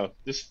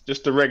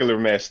 just the regular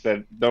mess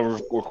that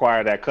don't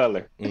require that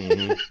color.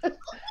 Mhm.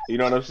 You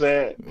know what I'm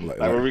saying? Like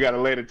where we got to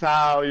lay the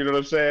towel. You know what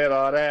I'm saying?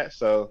 All that.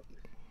 So,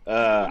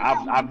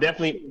 I've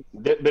definitely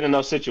been in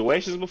those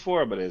situations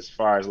before, but as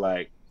far as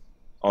like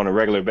on a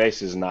regular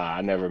basis, nah,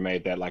 I never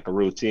made that like a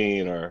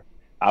routine, or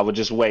I would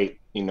just wait.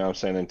 You know what I'm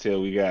saying,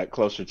 until we got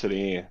closer to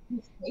the end.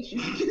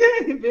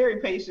 Very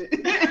patient.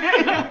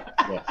 Yeah.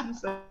 You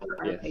so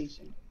Yeah.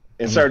 patient.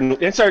 In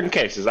certain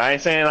cases, I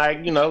ain't saying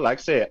like like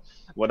I said,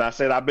 when I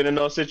said I've been in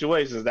those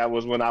situations, that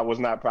was when I was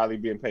not probably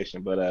being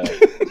patient. But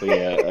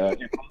yeah,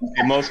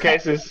 in most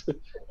cases,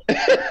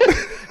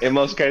 In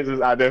most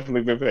cases, I've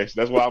definitely been patient.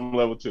 That's why I'm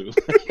level 2.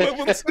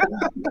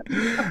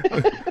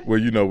 Well,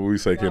 you know what we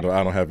say, Kendall.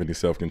 I don't have any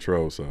self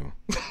control, so.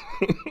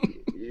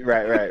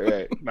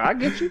 Right. No, I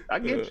get you. I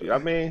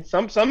mean,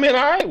 some men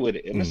are all right with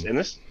it, and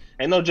it's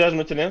ain't no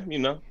judgment to them. You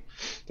know,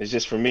 it's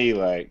just for me.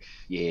 Like,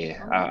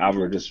 yeah, I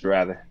would just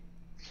rather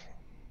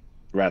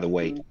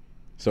wait.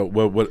 So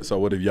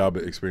what have y'all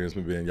been experience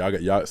been?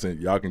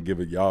 Y'all can give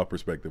it y'all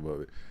perspective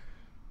of it.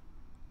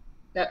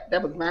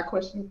 That was my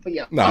question for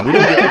y'all. Nah, we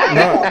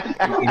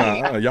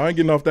don't y'all ain't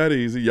getting off that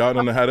easy. Y'all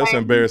don't know how us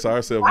embarrass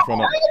ourselves in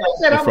front of.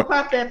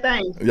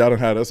 Y'all don't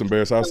have us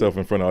embarrass ourselves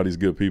in front of all these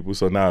good people.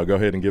 So now go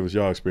ahead and give us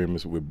y'all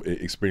experience with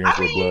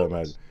blood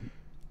magic.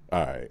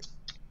 All right.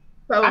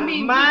 So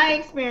my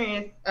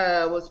experience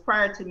was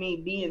prior to me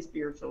being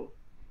spiritual.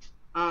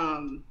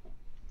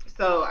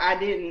 So I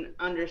didn't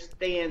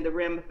understand the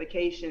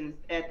ramifications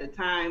at the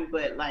time,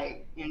 but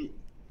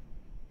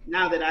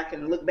now that I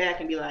can look back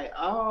and be like,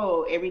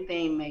 oh,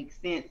 everything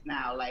makes sense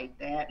now. Like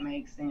that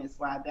makes sense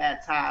why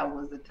that tie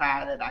was a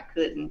tie that I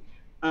couldn't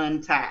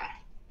untie.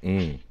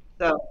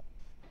 So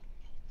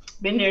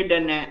been there,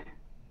 done that.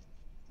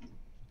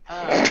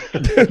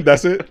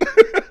 That's it.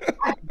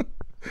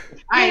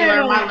 I ain't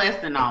learned my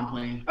lesson on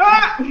playing.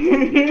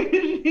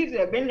 He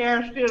said, been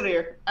there and still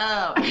there.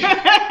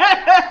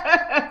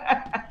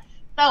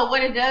 So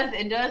what it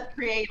does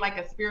create like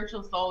a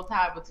spiritual soul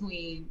tie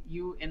between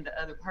you and the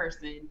other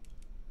person.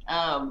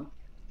 And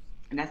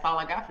that's all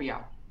I got for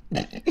y'all.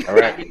 All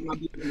right.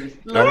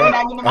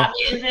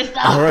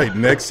 All right.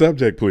 Next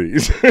subject,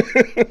 please.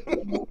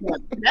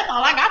 That's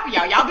all I got for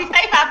y'all. Y'all be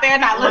safe out there,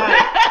 not looking.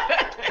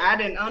 I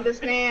didn't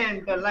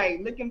understand, but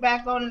looking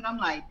back on it, I'm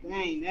like,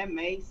 dang, that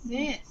made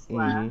sense.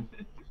 Wow.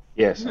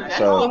 Yes. That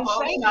motherfucker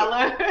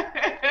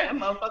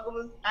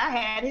was. I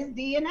had his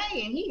DNA,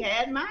 and he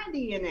had my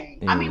DNA.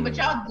 I mean, but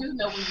y'all do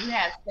know when you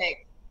have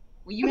sex.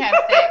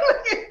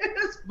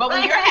 But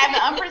when you're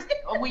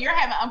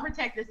having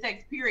unprotected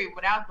sex, period,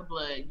 without the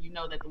blood, you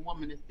know that the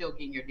woman is still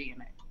getting your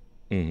DNA.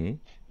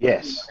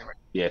 Yes,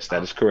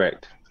 that is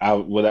correct.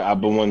 But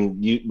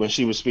when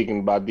she was speaking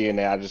about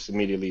DNA, I just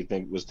immediately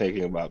was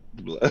thinking about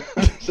the blood.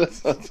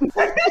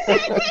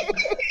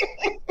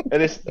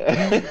 And it's,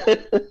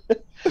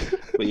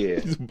 but yeah.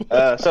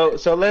 So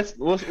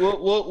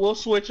we'll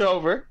switch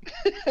over.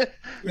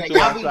 That's all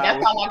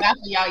I got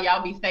for y'all.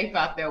 Y'all be safe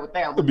out there with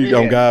that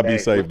one. God be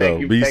safe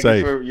though. Be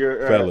safe,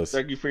 fellas.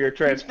 Thank you for your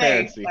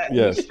transparency.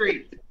 Yes.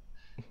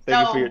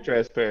 Thank you for your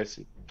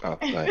transparency. Oh,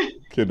 nice.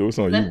 Kendall, it's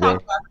on you, bro.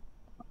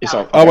 It's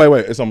on. Oh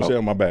wait, it's on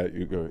Michelle. My bad.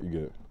 You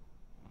good.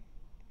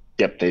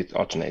 Yep, they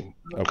alternate.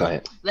 Okay. Go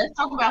ahead. Let's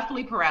talk about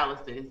sleep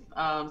paralysis.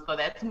 So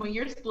that's when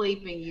you're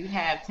sleeping, you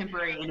have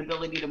temporary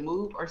inability to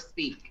move or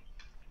speak.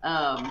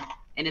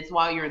 And it's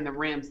while you're in the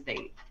REM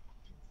state.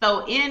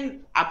 So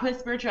I put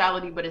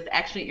spirituality, but it's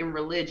actually in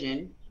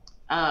religion.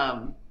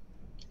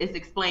 It's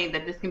explained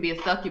that this can be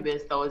a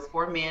succubus. So it's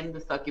for men,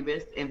 the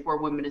succubus, and for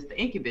women, it's the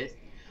incubus.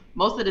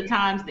 Most of the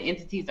times the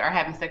entities are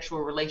having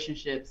sexual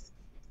relations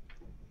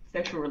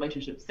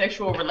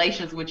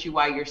with you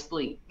while you're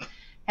asleep.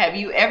 Have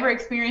you ever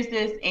experienced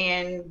this,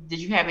 and did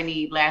you have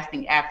any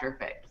lasting after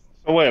effects?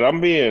 So wait,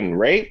 I'm being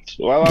raped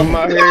while I'm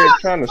out here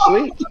trying to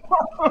sleep?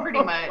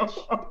 Pretty much.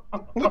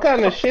 What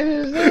kind of shit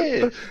is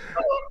this?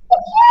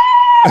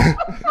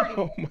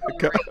 Oh my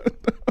God.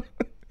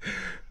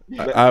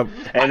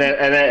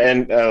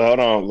 And hold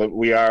on,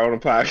 we are on a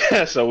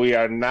podcast, so we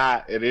are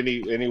not in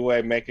any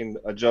way making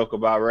a joke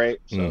about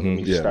rape. So let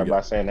me just start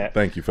by saying that.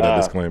 Thank you for that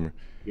disclaimer.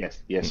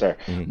 Yes, sir.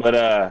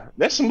 But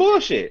that's some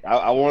bullshit.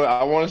 I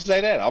want to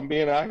say that I'm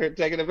being out here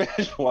taking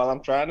advantage while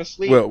I'm trying to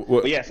sleep. Well,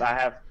 but yes, I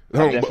have.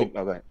 No,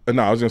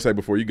 I was gonna say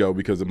before you go,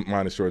 because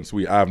mine is short and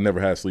sweet. I've never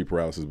had sleep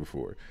paralysis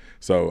before,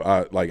 so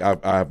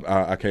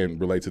I can't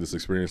relate to this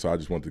experience. So I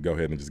just wanted to go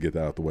ahead and just get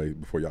that out the way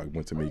before y'all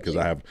went to me, because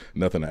I have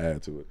nothing to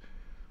add to it.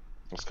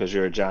 It's because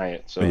you're a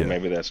giant, so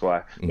maybe that's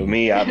why. But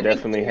me, I've been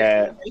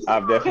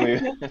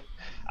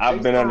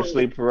under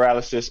sleep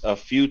paralysis a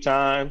few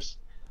times,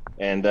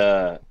 and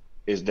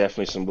it's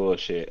definitely some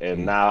bullshit.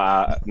 And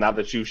now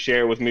that you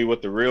shared with me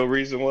what the real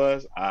reason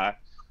was, I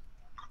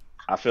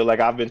feel like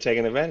I've been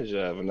taken advantage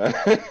of. How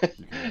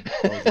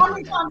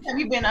many times have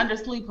you been under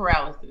sleep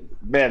paralysis?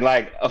 Man,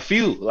 like a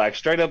few, like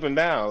straight up and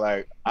down.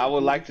 Like I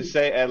would like to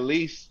say at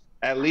least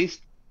 8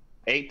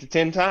 to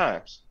 10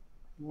 times.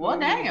 Well,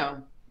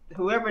 damn.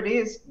 Whoever it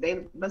is,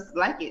 they must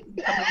like it.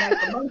 They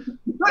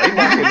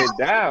knocking it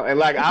down, and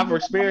like I've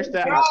experienced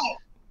that.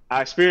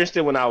 I experienced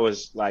it when I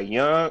was like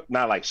young,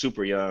 not like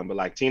super young, but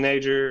like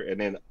teenager, and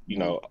then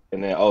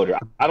and then older.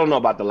 I don't know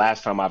about the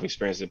last time I've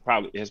experienced it.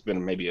 Probably it's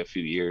been maybe a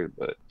few years,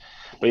 but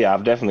yeah,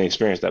 I've definitely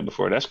experienced that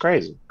before. That's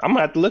crazy. I'm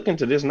gonna have to look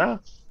into this now.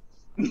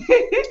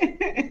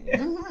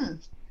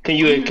 Can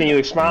you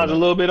expound a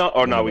little bit on?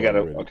 Or no, we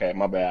gotta. Ready. Okay,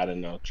 my bad. I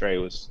didn't know Trey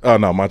was. Oh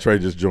no, my Trey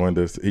just joined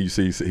us. He's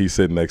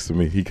sitting next to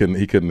me. He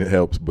couldn't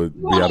help but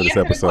be out of this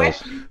episode.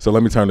 So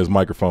let me turn his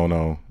microphone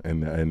on,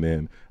 and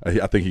then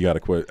I think he got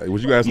a question.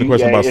 Was you asking a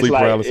question about sleep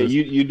paralysis?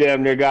 You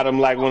damn near got him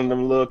like one of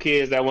them little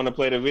kids that want to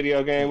play the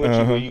video game with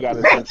you. You got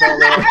a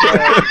controller.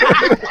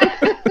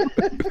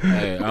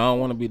 Hey, I don't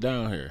want to be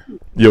down here.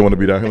 You don't want to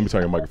be down here? Let me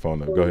turn your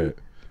microphone up. Go ahead.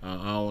 I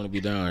don't want to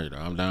be down here, though.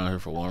 I'm down here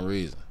for one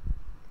reason.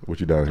 What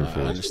you down here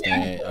for? I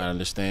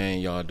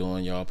understand y'all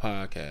doing y'all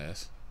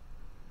podcast,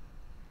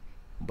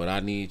 but I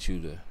need you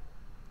to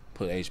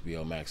put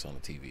HBO Max on the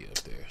TV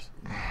upstairs.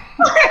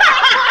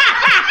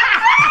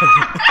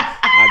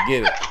 I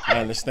get it. I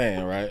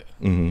understand, right?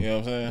 Mm-hmm. You know what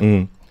I'm saying?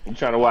 Mm-hmm. You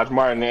trying to watch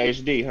Martin in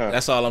HD, huh?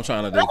 That's all I'm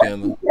trying to do,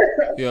 Kendall.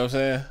 You know what I'm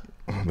saying?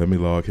 Let me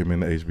log him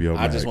into HBO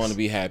Max. I just want to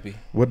be happy.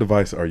 What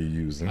device are you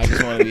using? I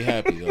just want to be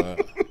happy,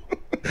 dog.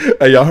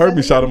 Hey, y'all heard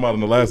me shout him out in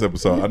the last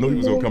episode. I knew he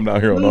was gonna come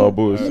down here on all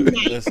bullshit.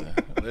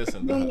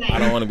 Listen, dog. I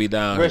don't want to be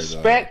down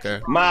Respect here.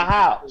 Respect my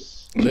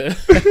house.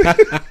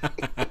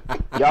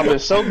 Y'all been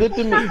so good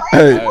to me.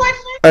 Hey,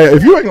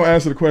 if you ain't gonna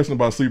answer the question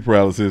about sleep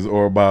paralysis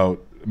or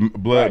about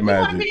blood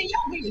magic,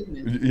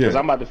 Because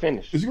I'm about to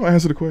finish. Is you gonna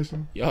answer the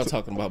question? Y'all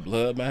talking about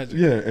blood magic?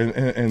 Yeah,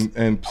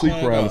 and sleep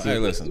paralysis. Hey,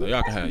 listen, though,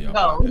 y'all can have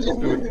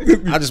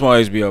y'all. I just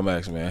want HBO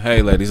Max, man.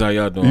 Hey, ladies, how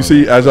y'all doing? You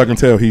see, as y'all can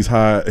tell, he's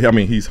high. I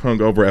mean, he's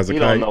hung over as a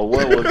kite. You don't know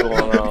what was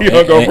going on. He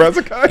hung over as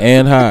a kite.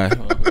 And high.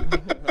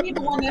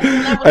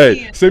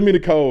 Hey, send me the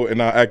code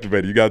and I'll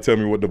activate it. You gotta tell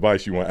me what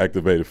device you want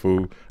activated,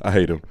 fool. I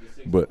hate him.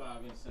 But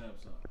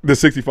the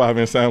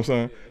 65-inch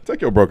Samsung.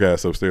 Take your broke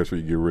ass upstairs before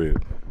you get rid.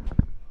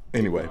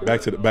 Anyway,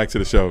 back to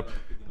the show.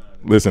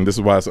 Listen, this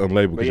is why it's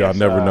unlabeled, because y'all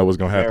never know what's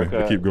gonna happen.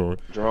 But keep going.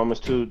 Jerome is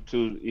too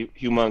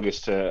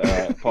humongous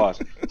to pause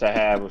to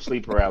have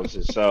sleep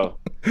paralysis, so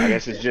I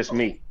guess it's just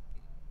me.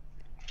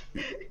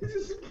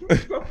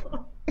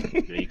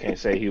 You can't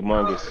say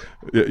humongous.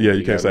 Yeah,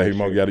 you can't say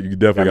humongous. You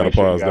definitely gotta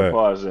pause that.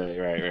 Pause that.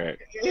 Right.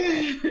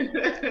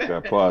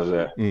 Gotta pause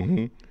that.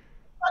 Mm-hmm.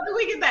 How do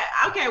we get that?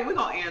 Okay, we're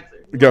gonna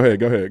answer. Go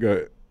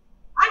ahead.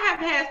 I have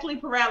had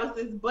sleep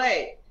paralysis,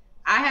 but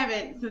I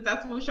haven't, since I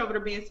switched over to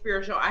being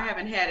spiritual, I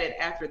haven't had it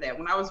after that.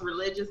 When I was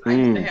religious, I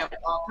used to have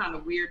all kind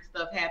of weird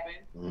stuff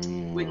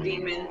happen with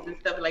demons and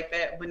stuff like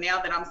that. But now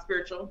that I'm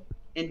spiritual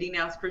and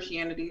denounce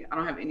Christianity, I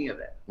don't have any of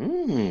that.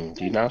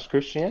 Denounce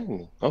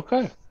Christianity.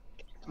 Okay.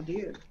 I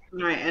did.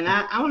 Right, and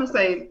I want to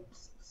say,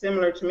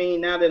 similar to me,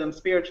 now that I'm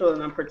spiritual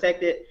and I'm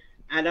protected,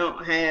 I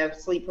don't have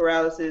sleep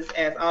paralysis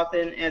as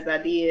often as I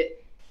did.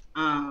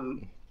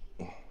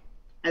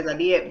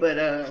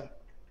 But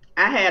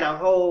I had a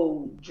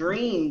whole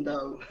dream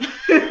though.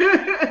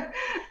 I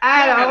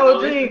had a whole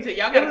dream.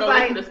 Y'all gotta go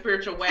listen to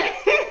Spiritual Wax.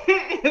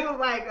 It was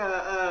like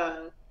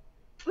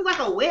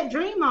a wet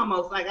dream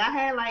almost. Like I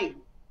had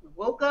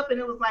woke up and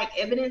it was like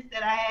evidence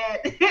that I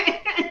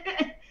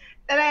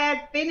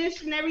had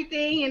finished and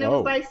everything, and it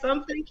was like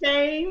something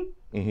came.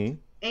 Mm-hmm.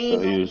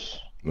 And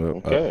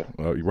okay.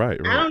 You're right.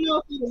 I don't know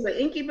if it was an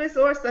incubus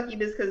or a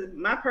succubus, because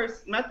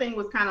my thing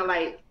was kind of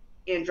like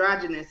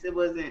androgynous. It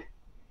wasn't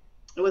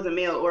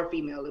male or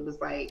female. It was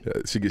like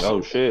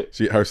shit.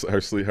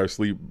 Her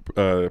sleep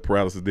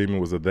paralysis demon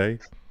was a they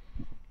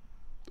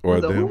or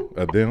a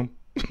them.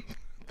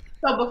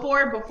 So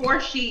before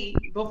she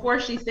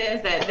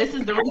says that, this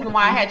is the reason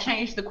why I had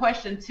changed the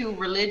question to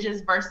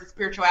religious versus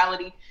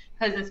spirituality,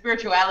 because in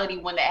spirituality,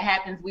 when that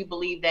happens, we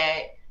believe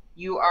that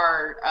you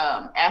are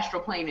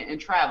astral planing and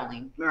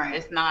traveling. Right.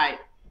 It's not.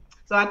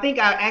 So I think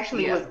I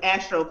actually was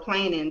astral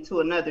planing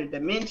to another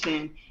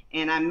dimension,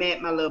 and I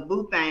met my little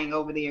boo thing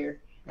over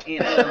there.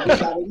 And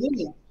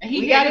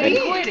we got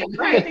it in.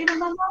 Right.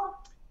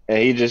 And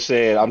he just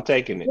said, "I'm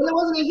taking it." Well, it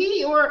wasn't a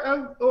he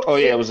or oh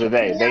yeah, it was a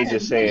they. They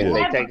just said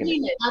they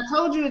taking it. I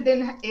told you it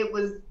didn't. It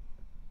was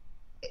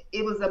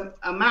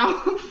a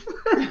mouth.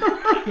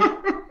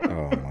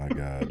 Oh my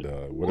god,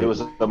 dog! It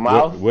was a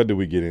mouth. What did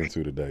we get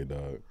into today,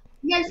 dog?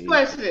 Next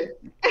question.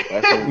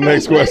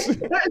 Next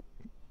question.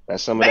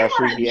 That's some of that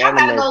freaky anime.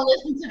 anime. Go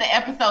listen to the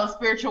episode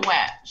Spiritual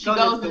Wax.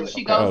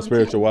 She goes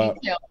Spiritual Wax.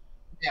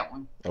 That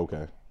one.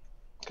 Okay.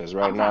 Because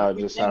right now it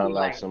just sounds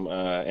like some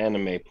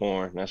anime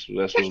porn. That's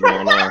what's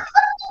going on.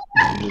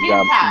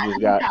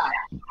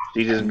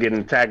 She just getting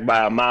attacked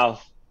by a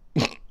mouth.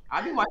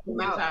 I be watching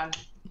mouth.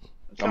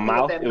 A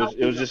mouth?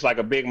 It was just like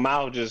a big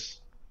mouth. Just.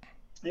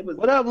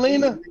 What up,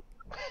 Lena?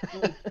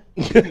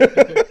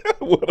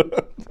 What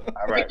up?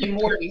 All right.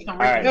 All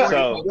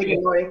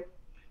right.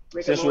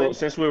 So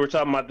since we were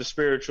talking about the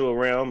spiritual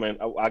realm, and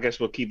I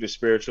guess we'll keep it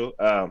spiritual.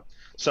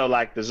 So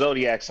like the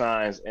zodiac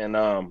signs, and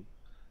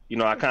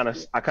I kind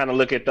of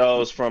look at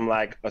those from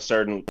like a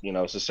certain,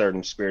 it's a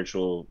certain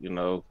spiritual,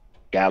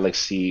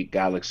 galaxy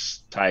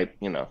type,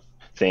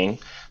 thing.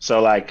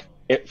 So like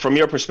from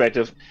your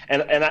perspective,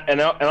 and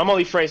I'm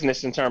only phrasing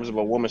this in terms of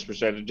a woman's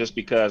perspective, just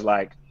because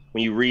like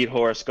when you read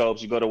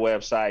horoscopes, you go to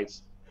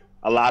websites,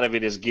 a lot of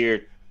it is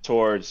geared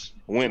towards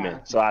women.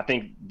 So I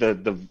think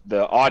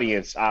the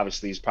audience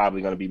obviously is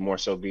probably going to be more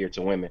so geared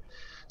to women.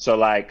 So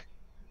like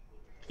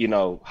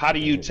how do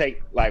you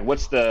take, like,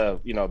 what's the,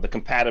 the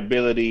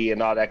compatibility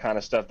and all that kind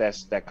of stuff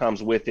that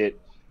comes with it?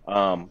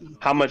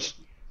 How much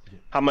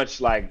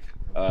like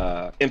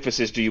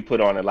emphasis do you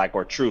put on it, like,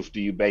 or truth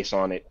do you base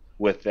on it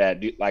with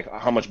that? Like,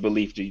 how much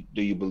belief do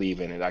you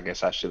believe in it? I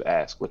guess I should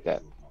ask with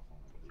that.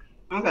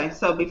 Okay,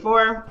 so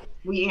before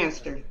we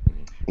answer,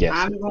 yes,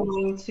 I'm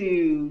going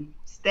to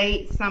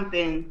state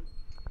something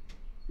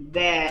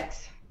that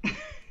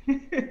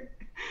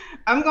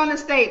I'm going to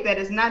state that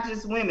it's not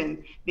just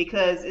women,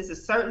 because it's a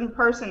certain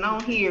person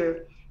on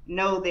here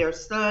know their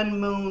sun,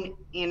 moon,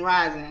 and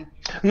rising.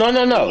 No.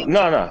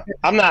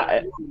 I'm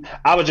not.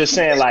 I was just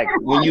saying, like,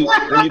 when you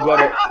go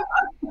to.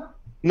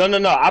 No.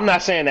 I'm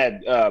not saying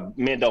that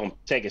men don't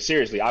take it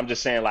seriously. I'm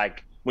just saying,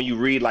 like, when you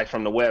read, like,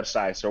 from the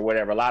websites or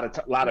whatever, a lot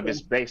of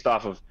it's based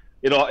off of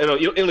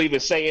it'll even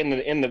say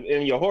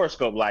in your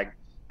horoscope, like,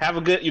 have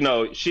a good,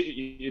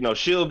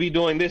 she'll be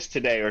doing this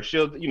today, or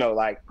she'll,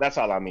 like, that's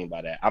all I mean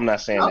by that. I'm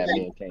not saying that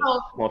men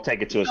won't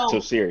take it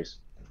too serious.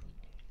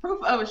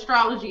 Proof of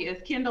astrology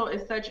is Kendall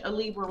is such a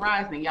Libra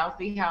rising. Y'all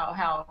see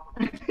how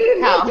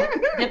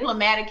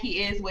diplomatic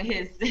he is with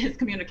his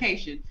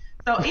communication.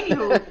 So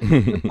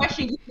anywho, the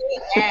question you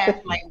did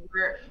ask, like,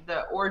 where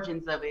the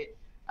origins of it,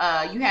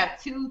 you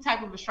have two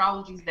type of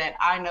astrologies that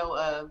I know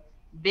of.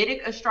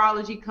 Vedic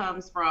astrology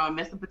comes from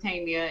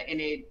Mesopotamia, and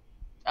it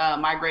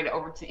migrated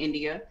over to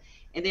India.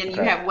 And then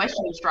you have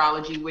Western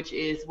astrology, which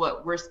is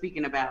what we're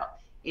speaking about.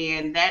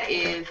 And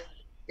it's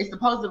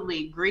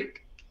supposedly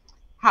Greek.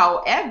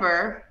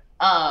 However,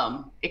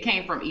 it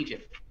came from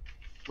Egypt.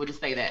 We'll just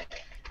say that.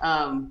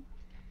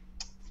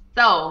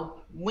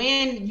 So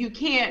when you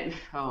can't,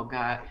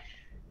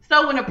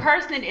 so when a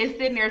person is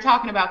sitting there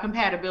talking about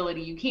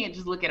compatibility, you can't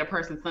just look at a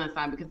person's sun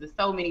sign, because there's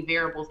so many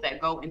variables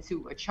that go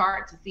into a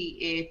chart to see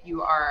if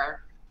you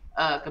are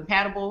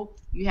compatible.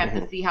 You have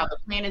to see how the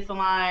planets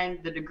align,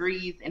 the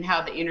degrees, and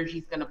how the energy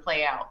is going to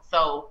play out.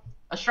 So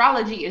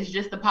astrology is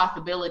just the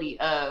possibility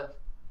of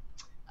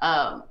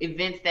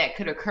events that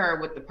could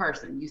occur with the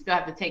person. You still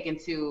have to take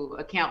into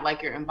account,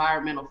 like, your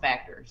environmental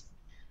factors.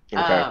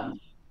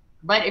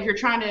 But if you're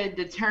trying to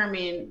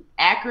determine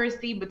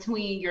accuracy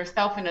between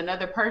yourself and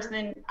another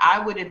person, I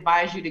would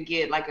advise you to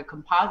get, like, a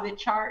composite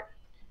chart.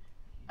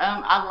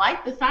 I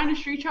like the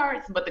synastry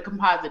charts, but the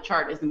composite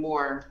chart is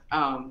more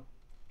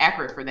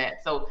accurate for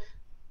that. So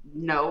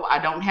no, I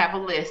don't have a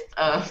list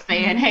of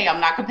saying, hey, I'm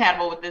not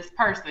compatible with this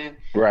person.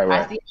 Right.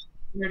 I see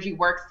how energy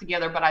works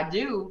together, but I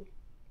do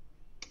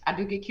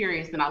get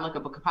curious, and I look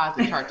up a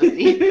composite chart to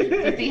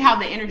see how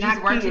the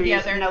energies work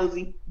together.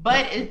 Nosy.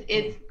 But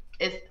it's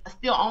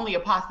still only a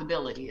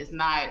possibility. It's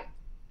not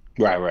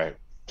right.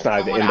 It's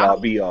not the end all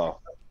be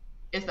all.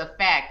 It's a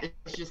fact.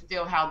 It's just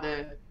still how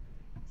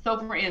so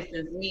for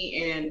instance,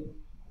 me and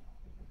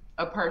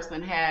a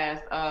person has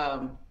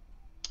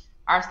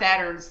our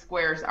Saturn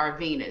squares our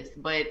Venus,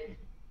 but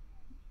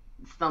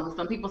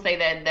some people say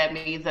that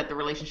means that the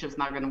relationship's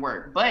not going to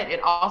work. But it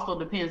also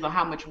depends on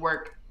how much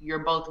work you're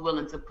both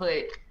willing to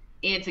put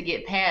in to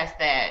get past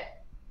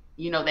that,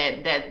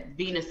 that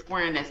Venus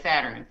squaring that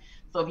Saturn.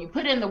 So if you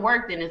put in the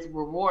work, then it's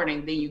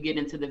rewarding. Then you get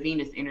into the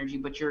Venus energy,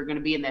 but you're going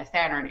to be in that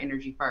Saturn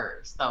energy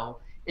first. So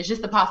it's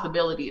just a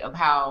possibility of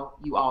how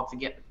you all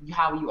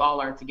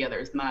are together.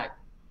 It's not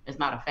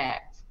a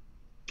fact.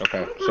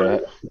 Okay,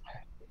 so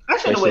I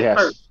should have went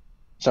first.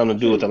 Something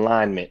to do with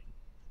alignment.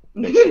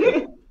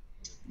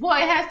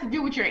 Well, it has to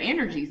do with your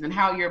energies and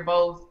how you're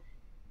both.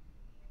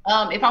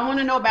 If I want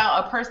to know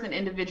about a person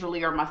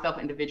individually or myself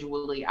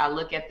individually, I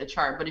look at the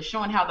chart, but it's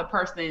showing how the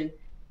person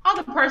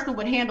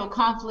would handle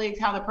conflict,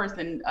 how the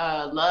person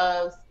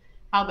loves,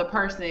 how the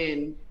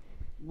person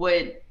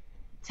would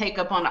take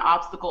up on an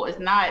obstacle. It's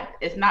not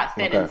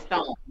set in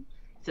stone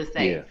to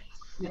say. Yeah.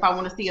 If I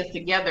want to see us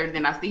together,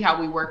 then I see how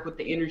we work with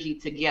the energy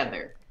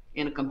together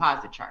in a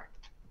composite chart.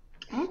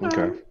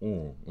 Okay.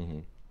 Mm-hmm.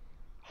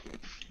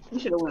 You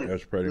should have went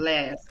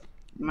last.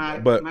 My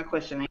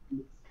question.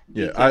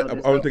 Yeah,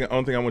 only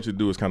thing I want you to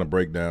do is kind of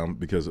break down,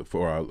 because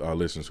for our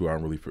listeners who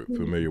aren't really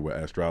familiar with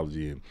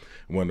astrology and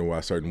wonder why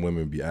certain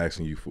women be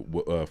asking you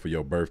for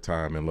your birth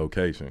time and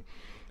location.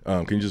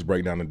 Can you just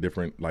break down the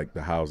different, like,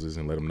 the houses,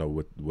 and let them know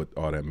what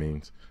all that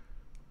means?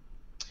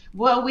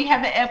 Well, we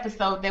have an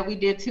episode that we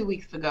did 2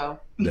 weeks ago.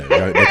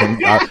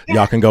 Yeah,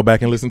 y'all can go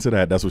back and listen to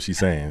that. That's what she's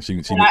saying. She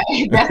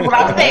that's what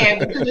I'm saying.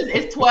 Because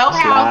it's 12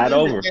 houses.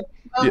 Over.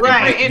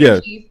 Right.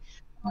 Energies.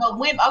 But so I'm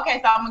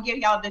gonna give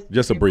y'all this.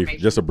 Just a brief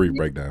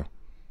breakdown.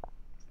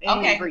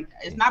 Okay,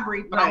 it's not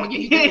brief, but I'm gonna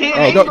give you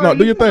this. No,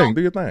 do your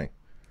thing.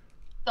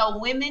 So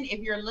women,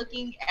 if you're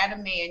looking at a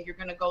man, you're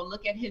gonna go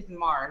look at his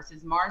Mars.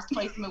 His Mars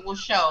placement will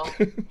show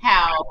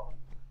how.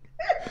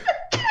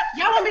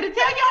 Y'all want me to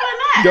tell y'all or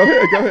not?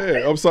 Go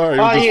ahead. I'm sorry.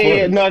 Oh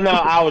yeah. No.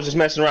 I was just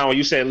messing around when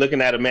you said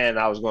looking at a man.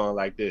 I was going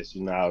like this.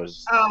 I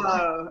was.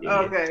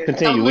 Okay.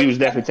 Continue. So we was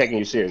definitely taking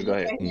you serious. Go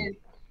ahead.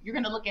 You're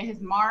going to look at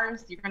his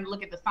Mars. You're going to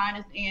look at the sign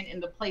it's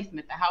in the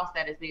placement, the house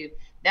that it's in.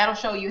 That'll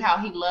show you how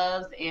he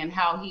loves and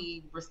how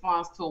he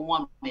responds to a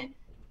woman.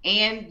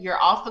 And you're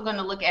also going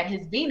to look at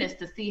his Venus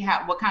to see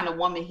what kind of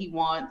woman he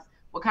wants,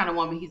 what kind of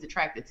woman he's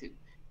attracted to.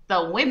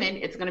 So women,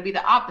 it's going to be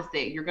the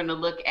opposite. You're going to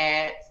look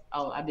at,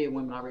 oh, I did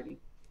women already.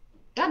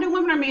 Did I do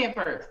women or men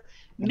first?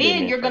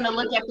 Men, you're going to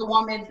look at the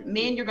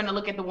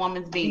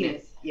woman's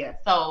Venus. Yes.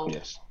 So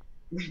Yes.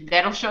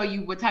 that'll show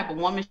you what type of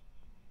woman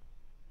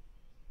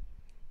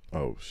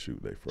Oh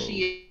shoot, they froze.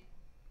 she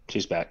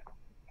She's back.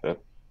 Yeah,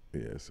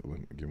 so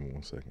give me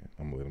 1 second.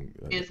 I'm gonna let him.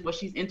 is, what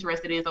she's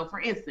interested in. So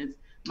for instance,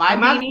 my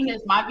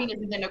Venus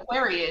is in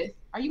Aquarius.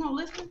 Are you going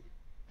to listen?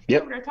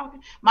 Yep. Over there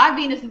talking. My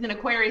Venus is in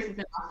Aquarius, is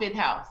in my 5th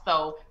house.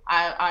 So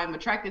I'm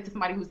attracted to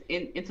somebody who's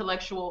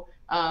intellectual,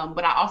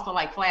 but I also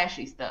like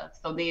flashy stuff.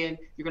 So then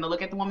you're going to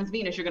look at the woman's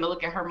Venus. You're going to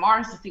look at her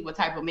Mars to see what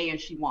type of man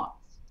she wants.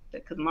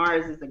 Because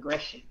Mars is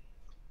aggression.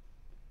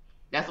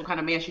 That's what kind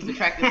of man she's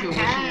attracted to, what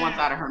she wants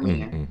out of her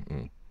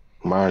man.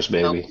 Mars,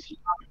 baby. So,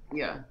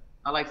 yeah.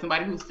 I like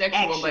somebody who's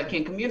sexual but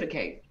can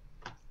communicate.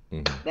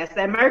 That's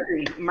that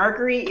Mercury.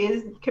 Mercury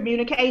is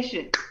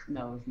communication.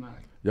 No, it's not.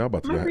 Y'all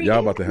about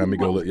to have me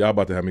go look. Y'all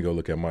about to have me go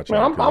look at my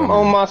chart. Man, I'm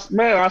on my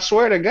man. I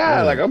swear to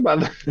God, like I'm about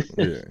to.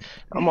 Yeah.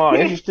 I'm all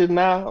interested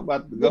now. I'm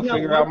about to go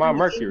figure out my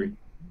Mercury.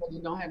 But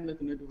it don't have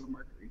nothing to do with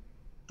Mercury.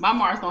 My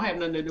Mars don't have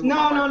nothing to do with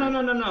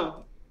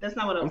No. That's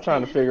not what I'm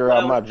trying to figure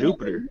out my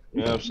Jupiter.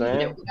 You know what I'm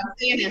saying?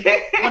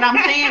 What I'm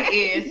saying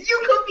is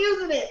you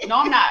confusing it. No,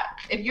 I'm not.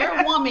 If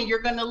you're a woman, you're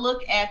gonna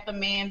look at the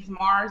man's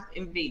Mars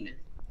and Venus.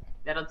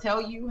 That'll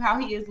tell you how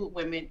he is with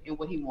women and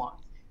what he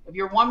wants. If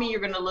you're a woman,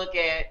 you're gonna look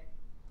at.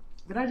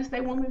 Did I just say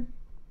woman?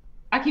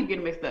 I keep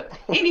getting mixed up.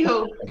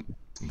 Anywho,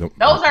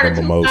 those are the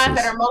two signs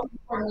that are most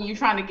important when you're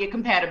trying to get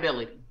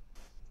compatibility.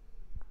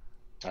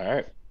 All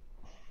right.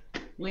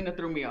 Lena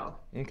threw me off.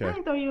 Okay.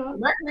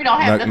 Mercury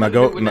don't have nothing to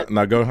do with it.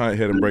 Now go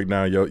ahead and break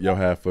down your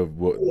half of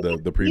what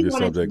the previous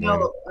subject.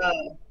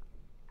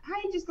 How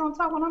you just gonna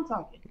talk when I'm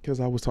talking? Because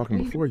I was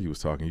talking before you was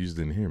talking. You just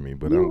didn't hear me.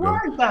 But you I'm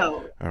weren't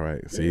though. All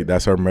right. See,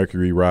 that's her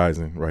Mercury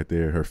rising right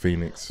there. Her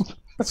Phoenix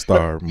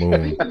star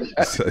moon,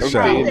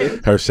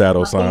 her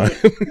shadow sign.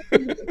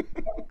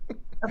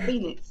 A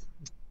Phoenix.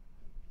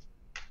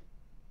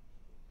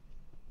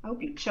 I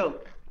hope you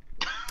choke.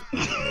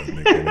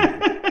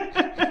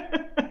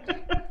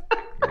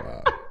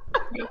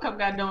 You come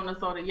got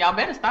donuts on it. Y'all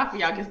better stop, or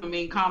y'all get some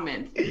mean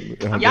comments.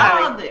 I'm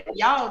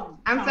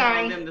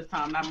sorry. Them this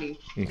time, not me.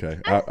 Okay,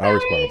 I'll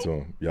respond to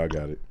them. Y'all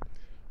got it.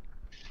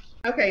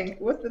 Okay,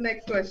 what's the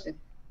next question?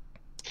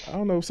 I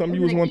don't know, something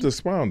you was wanting to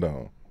expound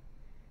on.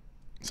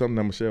 Something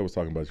that Michelle was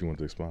talking about you wanted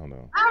to expound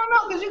on. I don't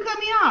know, because you cut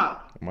me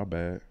off. My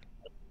bad.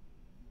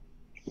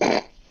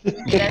 That's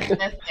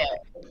that.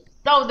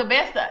 So the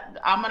best,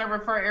 I'm going to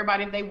refer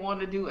everybody, if they want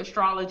to do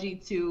astrology,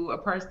 to a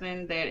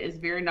person that is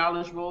very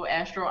knowledgeable.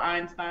 Astro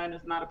Einstein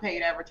is not a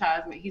paid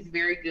advertisement. He's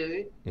very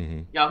good.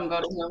 Mm-hmm. Y'all can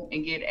go to him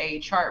and get a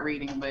chart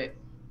reading. But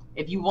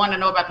if you want to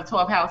know about the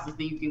 12 houses,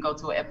 then you can go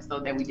to an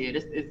episode that we did.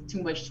 It's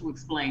too much to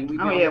explain. We've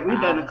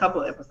done a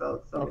couple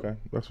episodes. So. Okay,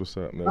 that's what's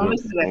up. I'm going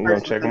to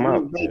check them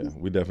out. Yeah,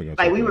 we definitely going to check them out.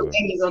 Like, we were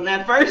babies on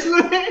that first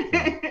one.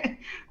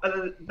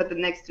 but the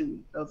next two,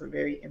 those are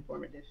very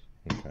informative.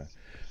 Okay.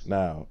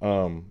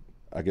 Now,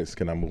 I guess,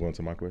 can I move on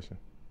to my question?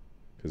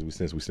 Because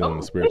since we still in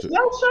the spiritual.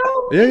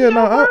 Yeah.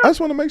 No, I just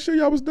want to make sure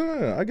y'all was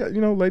done. I got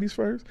ladies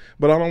first.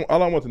 But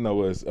all I want to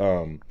know is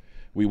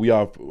we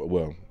all,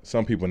 well,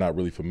 some people are not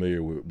really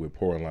familiar with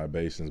pouring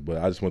libations, but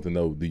I just want to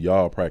know, do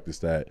y'all practice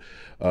that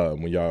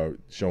when y'all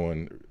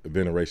showing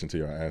veneration to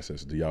your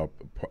ancestors? Do y'all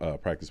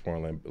practice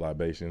pouring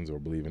libations or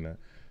believe in that?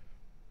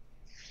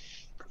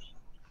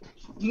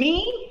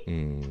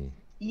 Me?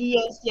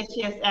 Yes,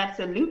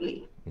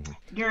 absolutely.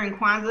 Mm-hmm. During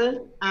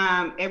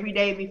Kwanzaa, every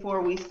day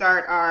before we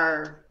start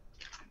our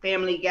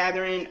family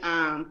gathering,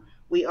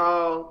 we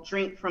all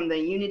drink from the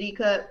unity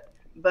cup.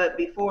 But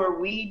before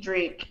we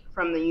drink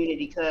from the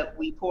unity cup,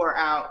 we pour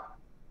out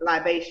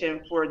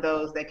libation for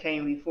those that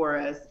came before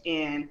us.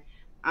 And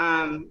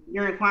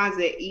during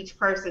Kwanzaa, each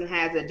person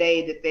has a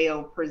day that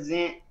they'll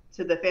present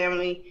to the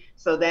family.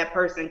 So that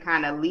person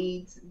kind of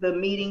leads the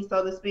meeting,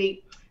 so to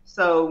speak.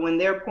 So when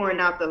they're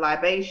pouring out the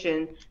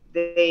libation,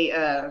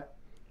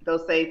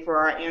 they'll say for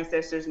our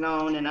ancestors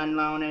known and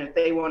unknown, and if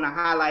they want to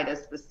highlight a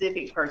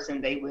specific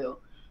person, they will.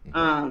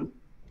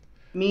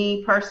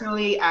 Me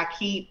personally, I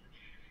keep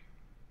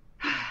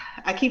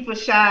a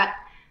shot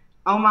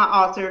on my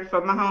altar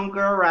for my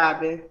homegirl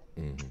Robin.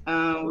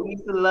 We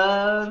used to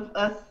love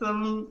us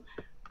some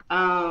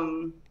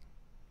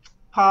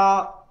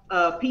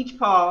Peach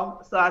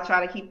Paul, so I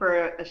try to keep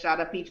her a shot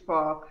of Peach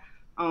Paul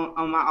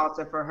on my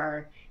altar for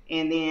her.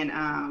 And then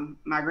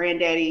my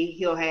granddaddy,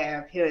 he'll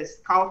have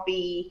his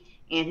coffee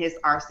and his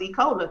RC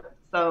Cola.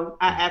 So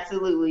I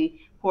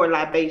absolutely pour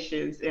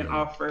libations and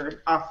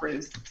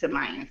offerings to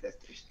my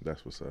ancestors.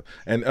 That's what's up.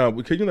 And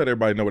can you let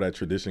everybody know where that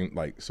tradition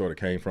sort of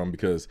came from?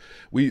 Because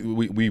we've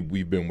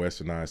been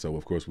westernized, so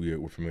of course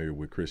we're familiar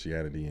with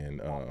Christianity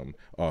and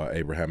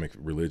Abrahamic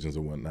religions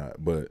and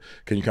whatnot. But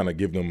can you kind of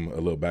give them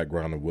a little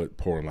background of what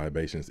pouring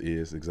libations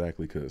is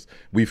exactly? Because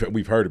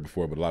we've heard it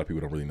before, but a lot of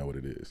people don't really know what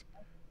it is.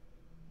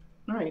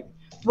 Right.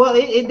 Well,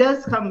 it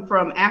does come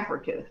from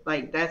Africa.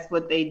 Like, that's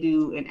what they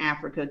do in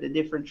Africa, the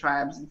different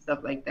tribes and stuff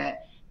like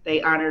that.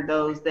 They honor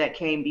those that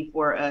came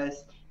before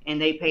us,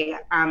 and they pay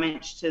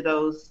homage to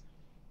those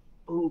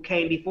who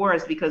came before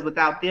us, because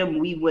without them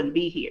we wouldn't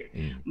be here.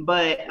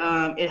 But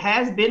it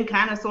has been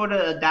kind of sort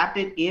of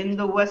adopted in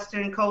the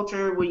Western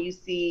culture, when you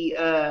see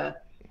the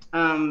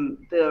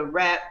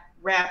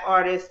rap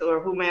artists or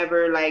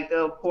whomever, like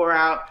they'll pour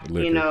out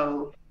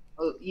liquor.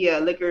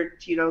 Liquor,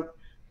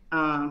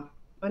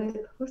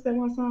 what's that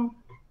one song?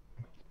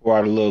 Pour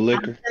out a little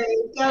liquor.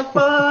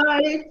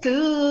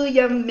 To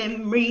your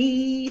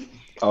memory,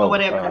 or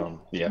whatever.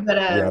 Yeah. But,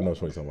 I know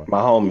what you're talking about. My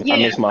homie. I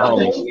miss my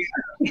homies.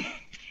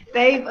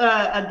 They've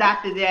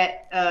adopted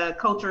that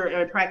culture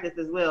or practice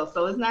as well.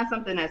 So it's not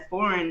something that's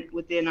foreign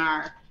within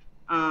our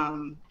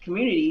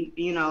community.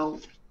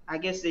 I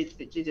guess you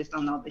just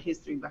don't know the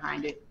history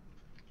behind it.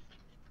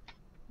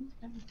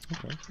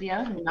 Okay.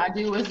 Yeah, and I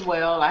do as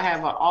well. I have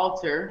an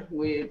altar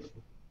with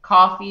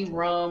coffee,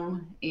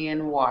 rum,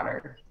 and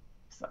water.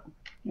 So,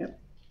 yep.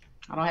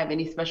 I don't have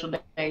any special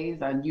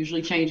days. I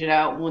usually change it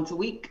out once a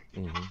week.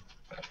 Mm-hmm.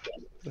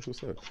 That's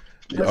what's up.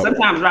 But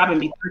sometimes Robin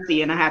be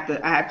thirsty, and I have to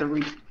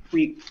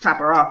top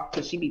her off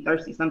because she be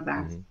thirsty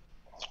sometimes.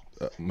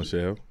 Mm-hmm.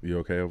 Michelle, you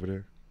okay over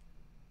there?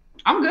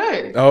 I'm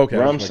good. Oh, okay.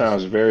 Rum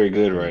sounds very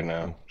good right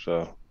now.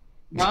 So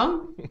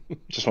Rum?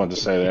 just wanted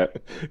to say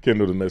that.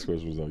 Kendall, the next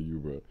question was on you,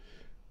 bro.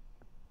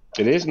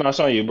 It is? No, it's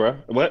on you, bro.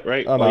 What?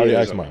 Right? Oh, no, yeah,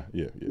 ask mine.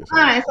 Yeah. All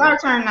right, it's our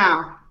turn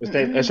now.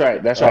 That's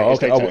right. That's right. Oh,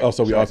 It's okay. their turn.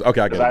 So we also.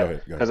 Okay, I get it. Go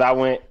ahead. Because I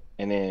went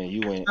and then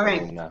you went.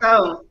 Okay.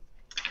 So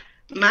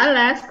my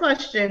last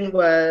question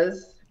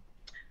was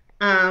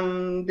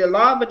the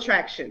law of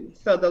attraction.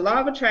 So the law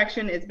of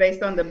attraction is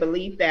based on the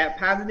belief that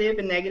positive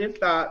and negative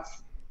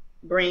thoughts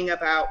bring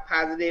about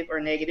positive or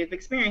negative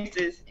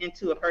experiences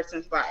into a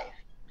person's life.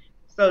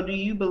 So do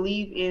you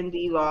believe in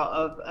the law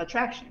of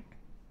attraction?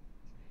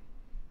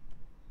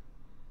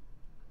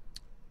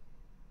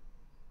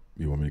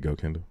 You want me to go,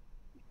 Kendall?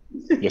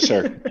 Yes,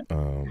 sir.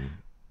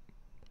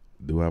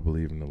 Do I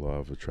believe in the law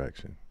of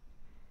attraction?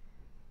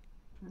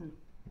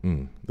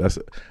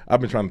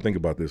 I've been trying to think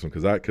about this one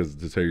because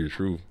to tell you the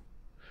truth,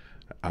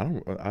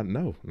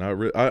 no, not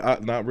really.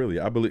 Not really.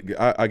 I believe.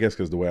 I guess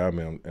because the way I'm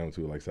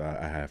into it, like so,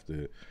 I have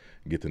to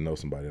get to know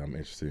somebody that I'm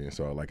interested in.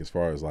 So like as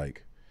far as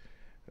like,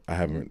 I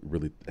haven't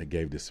really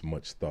gave this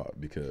much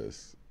thought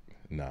because,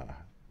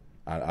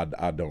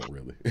 I don't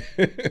really.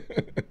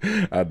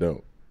 I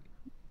don't.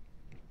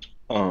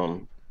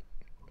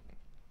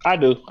 I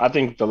do. I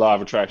think the law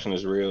of attraction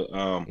is real.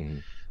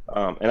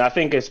 And I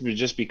think it's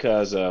just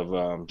because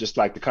of just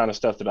like the kind of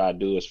stuff that I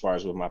do as far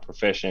as with my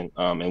profession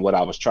and what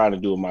I was trying to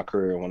do with my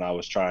career when I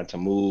was trying to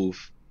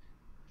move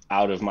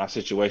out of my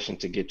situation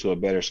to get to a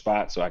better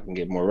spot so I can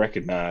get more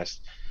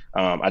recognized.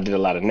 I did a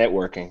lot of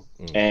networking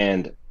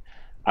and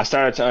I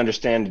started to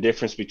understand the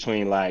difference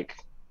between like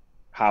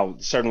how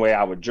a certain way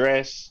I would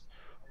dress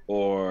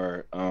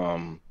or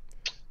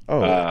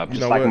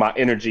just like my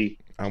energy.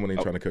 I wasn't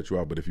even trying to cut you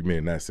off, but if you mean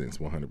in that sense,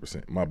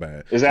 100%. My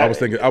bad. I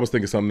was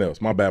thinking something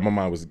else. My bad. My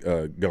mind was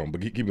gone,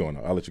 but keep going.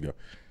 I'll let you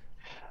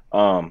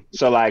go.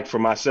 So like for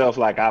myself,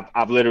 like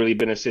I've literally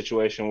been in a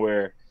situation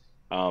where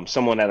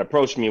someone had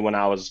approached me when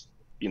I was,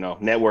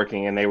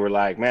 networking, and they were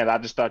like, "Man, I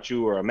just thought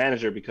you were a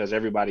manager because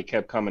everybody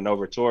kept coming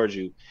over towards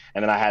you."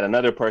 And then I had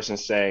another person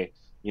say,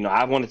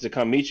 "I wanted to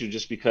come meet you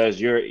just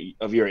because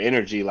of your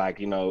energy,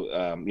 like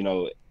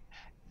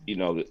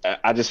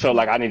I just felt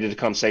like I needed to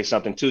come say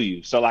something to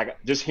you." So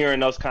like just hearing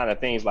those kind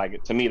of things,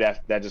 like to me,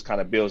 that just kind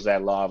of builds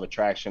that law of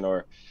attraction,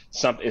 or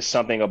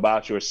something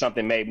about you, or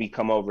something made me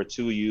come over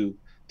to you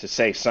to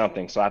say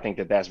something. So I think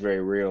that that's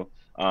very real.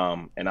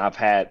 And I've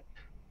had,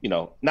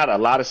 not a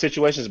lot of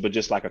situations, but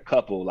just like a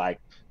couple, like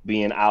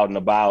being out and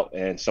about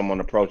and someone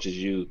approaches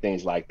you,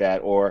 things like that,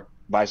 or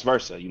vice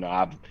versa.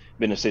 I've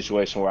been in a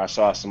situation where I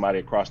saw somebody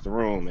across the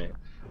room and,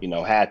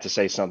 had to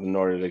say something in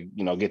order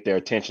to, get their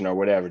attention or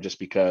whatever, just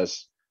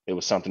because it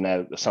was something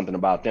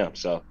about them.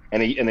 So,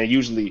 and they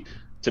usually,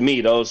 to me,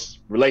 those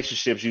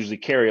relationships usually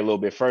carry a little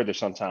bit further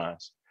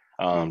sometimes,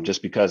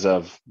 just because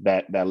of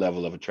that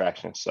level of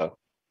attraction.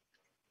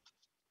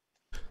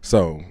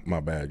 So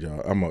my bad,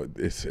 y'all.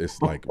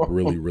 It's like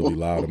really, really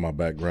loud in my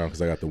background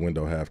because I got the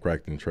window half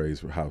cracked in Trey's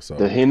house. So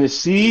the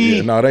Hennessy.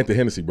 Yeah, no, it ain't the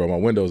Hennessy, bro. My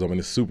window's open.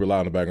 It's super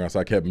loud in the background, so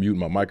I kept muting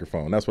my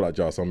microphone. That's what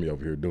y'all saw me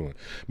over here doing.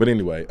 But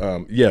anyway,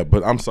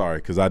 but I'm sorry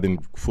because I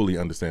didn't fully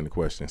understand the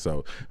question.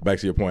 So back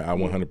to your point, I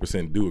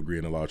 100% do agree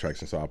in the law of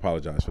attraction. So I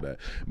apologize for that.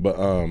 But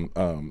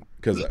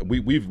because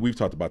we've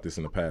talked about this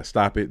in the past.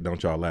 Stop it!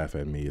 Don't y'all laugh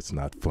at me. It's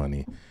not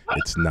funny.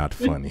 It's not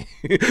funny.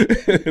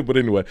 But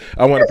anyway,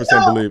 I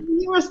 100% believe.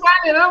 You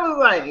responded. I was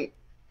like,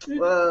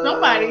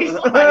 somebody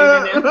didn't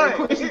answer the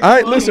question. All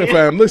right, listen,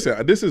 fam.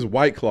 Listen, this is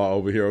White Claw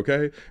over here.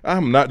 Okay,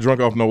 I'm not drunk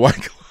off no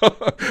White Claw.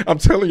 I'm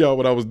telling y'all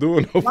what I was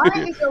doing over Why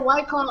here. is your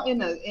White Claw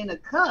in a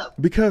cup?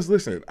 Because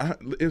listen,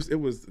 it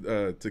was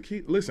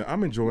tequila. Listen,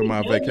 I'm enjoying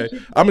my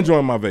vacation. I'm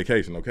enjoying my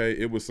vacation. Okay,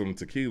 it was some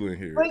tequila in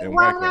here. Wait, and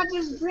why White Claw. not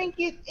just drink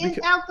it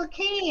out the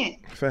can?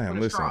 Fam, With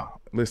a listen, straw.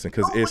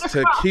 because Oh, it's with a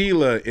straw.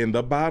 tequila in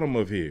the bottom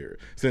of here.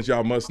 Since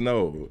y'all must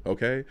know,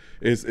 okay?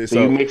 It's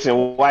So you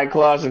mixing White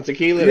Claws and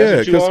tequila? yeah,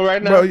 That's what you on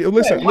right now? bro,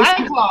 listen, White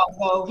listen. Claw,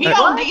 though. He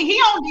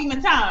on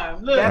demon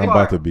time. Look. I'm That about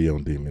part. to be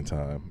on demon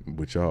time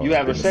with y'all. You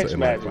having in sex like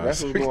magic. 5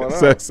 That's what's seconds. going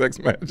on. Sex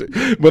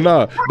magic. But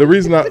nah, the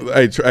reason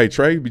hey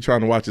Trey be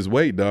trying to watch his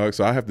weight, dog.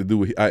 So I have to do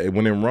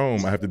when in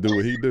Rome, I have to do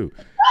what he do.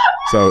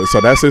 So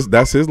that's his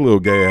little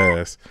gay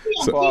ass.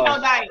 He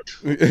on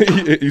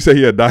diet. You say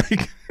he a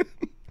dyke?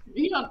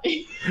 He on.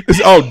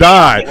 Oh,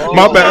 die. Whoa.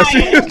 My bad.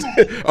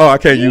 Oh, I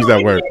can't use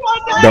that word.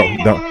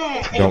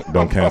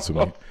 Don't cancel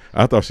me.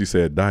 I thought she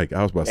said dyke.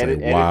 I was about to say,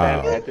 Edit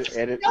wow. that.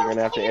 Edit. You're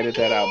gonna have to edit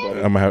that out, buddy.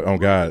 I'm gonna have, oh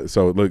God.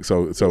 So look,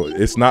 so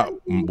it's not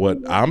what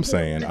I'm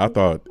saying. I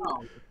thought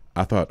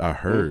I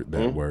heard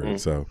that word.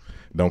 So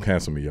don't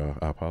cancel me, y'all.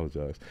 I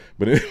apologize.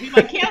 But He's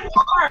like, cancel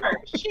her.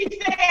 She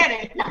said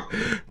it.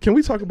 can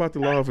we talk about the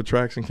law of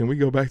attraction? Can we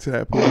go back to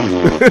that, please?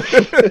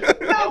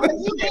 No, but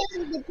you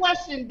answered the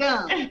question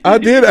dumb. I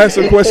did ask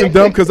a question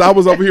dumb because I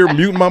was over here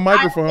muting my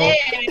microphone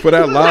for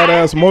that loud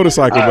ass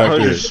motorcycle I back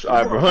there.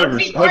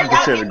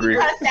 100% agree.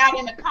 Cussed out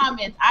in the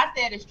comments. I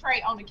said it's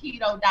Trey on the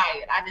keto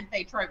diet. I didn't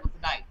say Trey was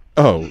a diet.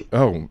 Oh,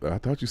 I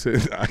thought you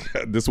said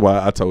this is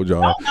why I told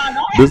y'all. No, don't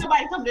have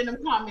somebody come in them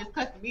comments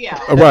cussing me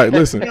out. All right,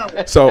 listen.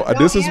 So Don't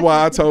this is why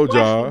I answer the told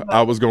y'all question,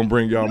 I was gonna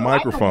bring y'all No, I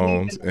don't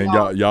microphones, believe in and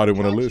the law. y'all didn't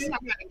want to Don't you? listen. I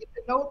gotta get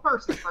to know a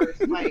person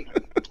first. Like,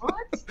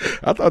 what?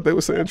 I thought they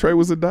were saying Trey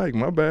was a dyke.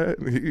 My bad.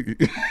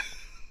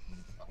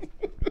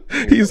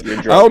 He's. You're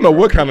I don't know drunk,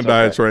 what bro. kind of It's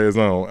diet okay. Trey is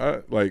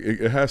on.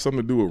 It has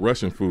something to do with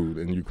Russian food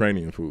and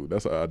Ukrainian food.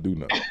 That's all I do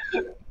know.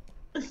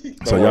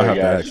 So y'all have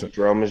to ask him.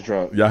 Jerome is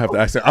drunk. Y'all have to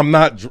ask him. I'm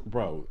not,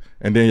 bro.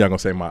 And then y'all gonna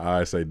say my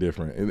eyes say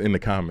different in the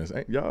comments.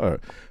 Y'all are,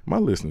 my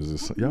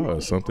listeners, y'all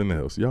are something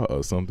else. Y'all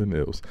are something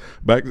else.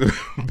 Back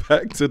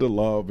to the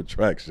law of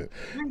attraction.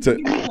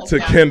 To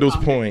Kendall's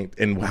point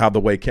and how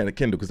the way Kendall,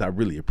 because I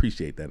really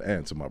appreciate that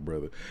answer, my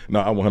brother. No,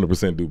 I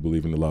 100% do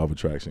believe in the law of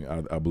attraction.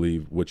 I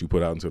believe what you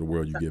put out into the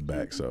world, you get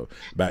back. So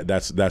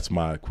that's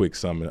my quick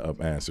summing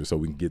up answer. So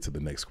we can get to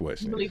the next You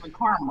question. believe in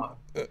karma.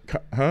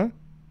 Huh?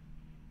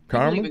 You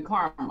believe Karma? in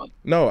karma.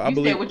 No, I You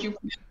believe. said what you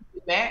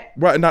put back.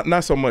 Right,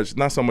 not so much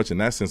in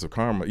that sense of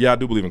karma. Yeah, I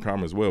do believe in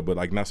karma as well, but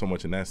like not so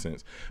much in that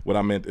sense. What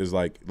I meant is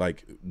like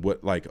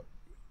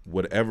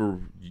whatever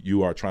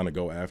you are trying to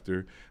go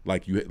after,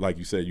 like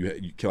you said,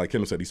 like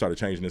Kendall said, he started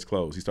changing his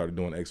clothes, he started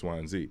doing X, Y,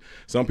 and Z.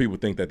 Some people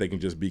think that they can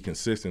just be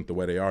consistent the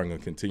way they are and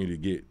gonna continue to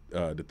get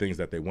the things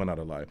that they want out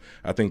of life.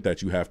 I think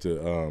that you have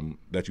to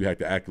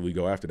actively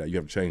go after that. You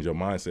have to change your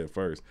mindset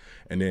first,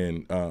 and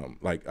then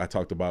like I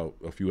talked about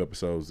a few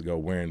episodes ago,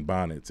 wearing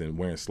bonnets and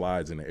wearing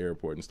slides in the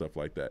airport and stuff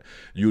like that.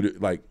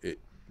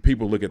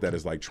 People look at that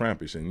as like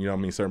trampish, and you know what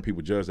I mean, certain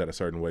people judge that a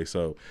certain way.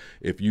 So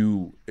if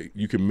you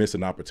can miss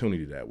an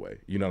opportunity that way,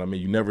 you know what I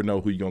mean. You never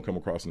know who you're gonna come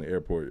across in the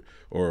airport,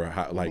 or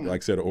how, like I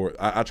said, or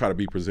I try to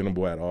be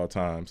presentable at all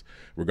times,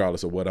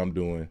 regardless of what I'm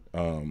doing,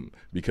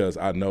 because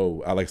I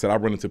know, like I said, I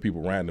run into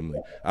people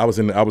randomly. I was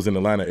in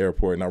Atlanta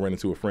airport, and I ran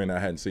into a friend I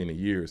hadn't seen in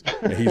years,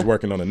 and he's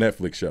working on a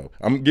Netflix show.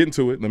 I'm getting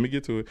to it. Let me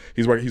get to it.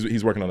 He's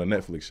working on a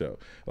Netflix show.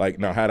 Like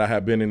now, had I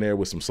have been in there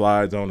with some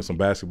slides on and some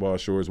basketball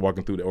shorts,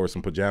 walking through or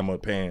some pajama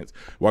pants,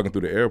 walking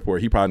through the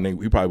airport, he probably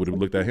would have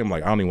looked at him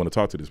like, I don't even want to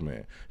talk to this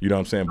man. You know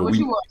what I'm saying? But What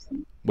you wore?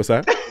 what's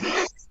that?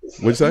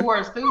 What'd you say? You wore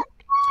a suit?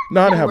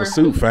 No, I didn't have a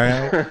suit,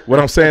 fam. What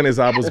I'm saying is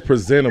I was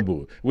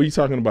presentable. What are you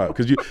talking about?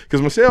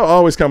 Because Michelle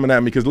always coming at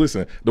me. Because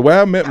listen, the way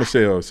I met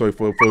Michelle, so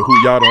for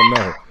who y'all don't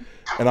know,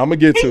 and I'm gonna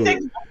get to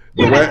it.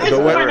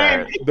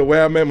 The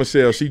way I met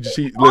Michelle, she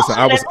listen.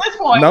 I was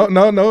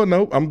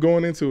no. I'm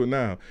going into it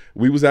now.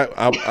 We was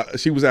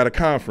she was at a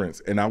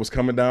conference, and I was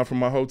coming down from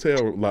my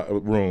hotel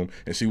room,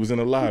 and she was in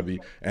the lobby,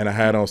 and I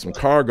had on some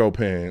cargo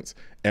pants,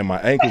 and my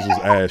ankles was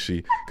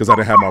ashy because I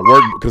didn't have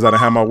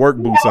my work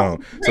boots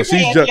on. So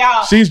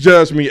she's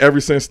judged me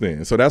ever since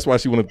then. So that's why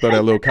she wanted to throw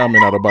that little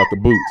comment out about the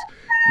boots.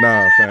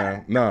 Nah,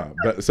 fam, nah.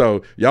 But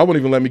so y'all won't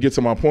even let me get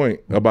to my point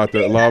about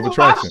the law of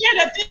attraction.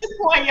 Shit at this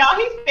point, y'all.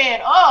 He's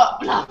fed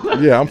up.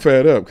 Yeah, I'm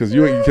fed up because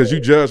you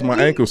judged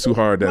my ankles too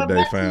hard that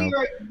day, fam.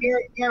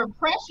 Your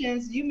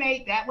impressions you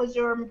made, that was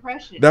your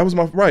impression. That was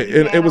my right,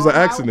 and it was an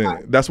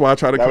accident. That's why I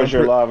try to. That was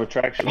your law of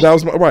attraction. That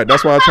was my right.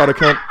 That's why I try to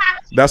come.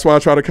 That's why I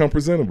try to come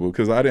presentable,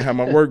 because I didn't have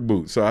my work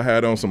boots, so I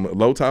had on some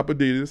low top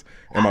Adidas,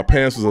 and my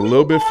pants was a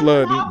little bit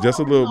flooding, just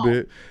a little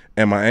bit,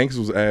 and my ankles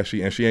was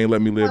ashy, and she ain't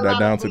let me live that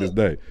down to this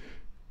day.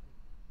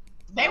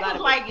 They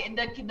was like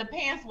the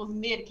pants was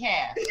mid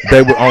calf.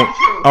 They were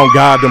on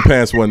God, them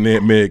pants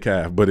wasn't mid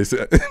calf, but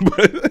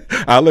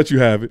I'll let you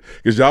have it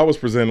because y'all was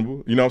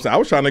presentable. You know what I'm saying? I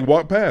was trying to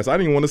walk past. I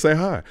didn't even want to say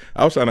hi.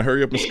 I was trying to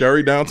hurry up and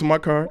scurry down to my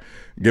car,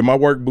 get my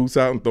work boots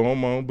out and throw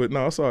them on. But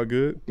no, it's all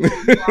good.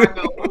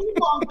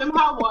 want them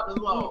hot waters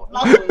low.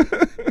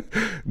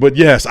 But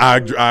yes,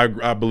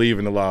 I believe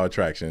in the law of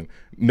attraction.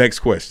 Next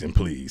question,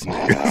 please. You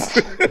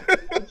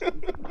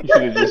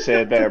should have just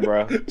said that,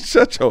 bro.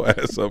 Shut your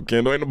ass up,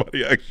 Kendall. Ain't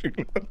nobody ask you.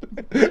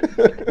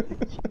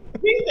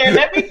 He said,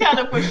 "Let me tell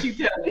her what she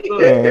tell me."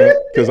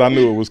 Because I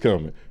knew it was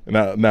coming.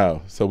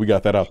 Now, so we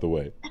got that out the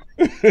way.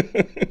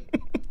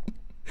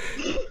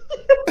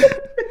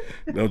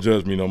 Don't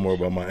judge me no more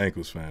about my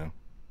ankles, fam.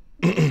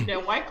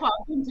 That White Claw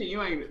into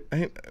you, ain't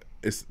it?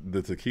 It's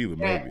the tequila,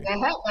 maybe. That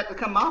hat got to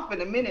come off in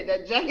a minute.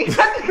 That jacket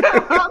got to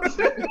come off.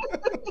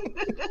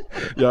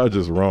 Y'all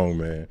just wrong,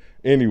 man.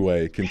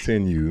 Anyway,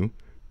 continue.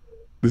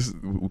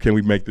 Can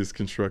we make this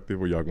constructive,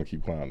 or y'all gonna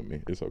keep clowning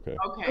me? It's okay.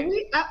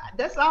 Okay.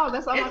 That's all.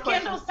 That's all my It's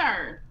questions. Kendall's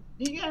turn.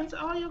 Did you answer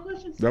all your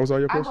questions? That was all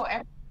your I questions? go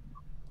after.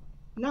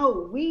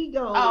 No, we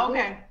go. Oh,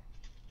 okay.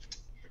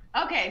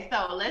 Okay,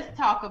 so let's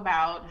talk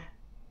about.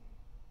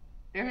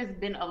 There has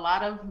been a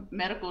lot of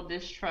medical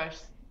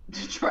distrust. I'm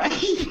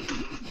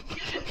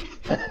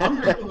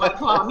drinking my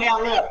claw now.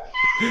 Look,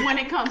 when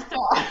it comes to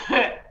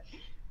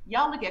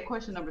y'all, look at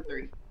question number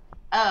 3.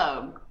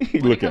 When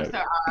Look it comes at to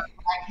it. our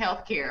Black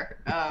healthcare,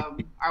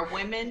 our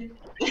women.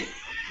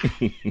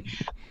 Can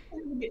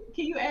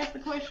you ask the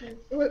question?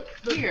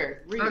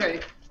 Here, read Okay.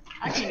 it.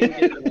 I can't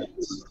even get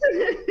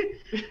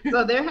it.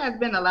 So there has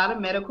been a lot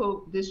of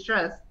medical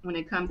distrust when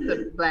it comes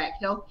to Black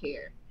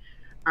healthcare.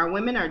 Our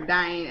women are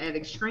dying at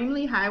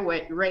extremely high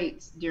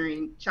rates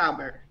during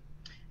childbirth.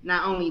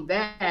 Not only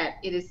that,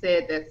 it is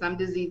said that some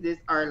diseases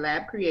are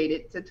lab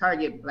created to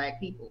target Black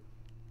people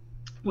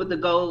with the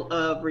goal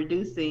of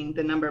reducing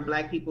the number of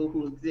Black people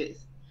who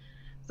exist.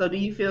 So do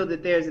you feel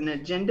that there's an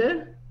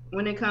agenda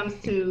when it comes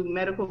to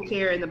medical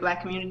care in the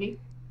Black community?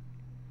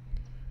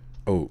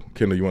 Oh,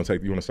 Kendall, you want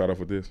to start off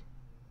with this,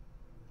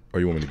 or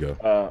you want me to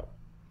go?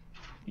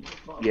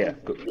 Yeah,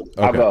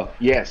 I'll go.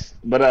 Yes,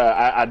 but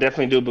I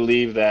definitely do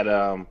believe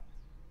that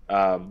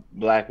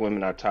Black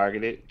women are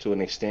targeted to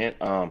an extent.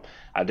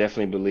 I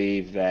definitely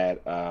believe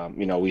that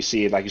we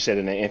see it, like you said,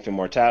 in the infant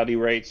mortality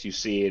rates. You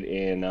see it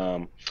in.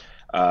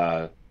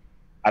 I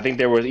think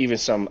there was even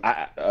some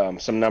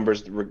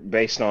numbers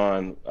based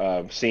on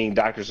seeing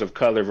doctors of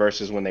color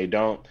versus when they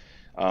don't.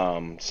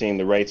 Seeing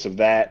the rates of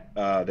that.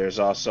 There's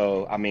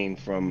also,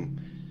 from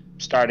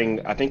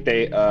starting, I think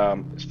they,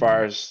 as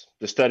far as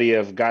the study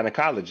of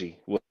gynecology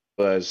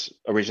was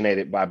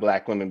originated by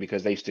Black women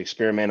because they used to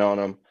experiment on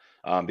them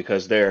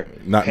because their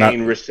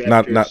pain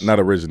receptors. Not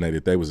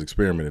originated. They was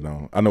experimented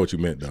on. I know what you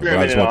meant though, but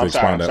I just want to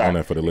expound on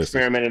that for the listeners.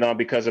 Experimented on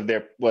because of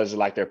their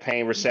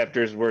pain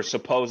receptors were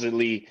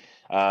supposedly,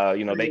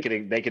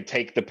 they could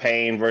take the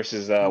pain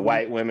versus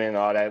white women,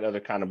 all that other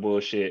kind of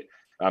bullshit.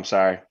 I'm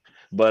sorry,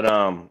 but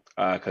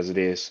because it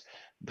is.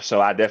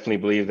 So I definitely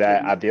believe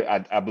that.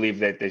 I believe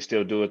that they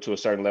still do it to a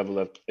certain level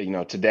of,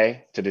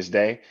 to this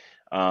day.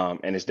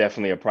 And it's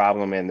definitely a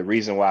problem. And the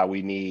reason why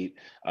we need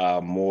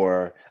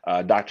more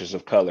doctors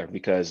of color,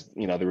 because,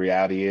 the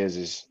reality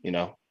is,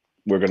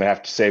 we're going to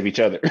have to save each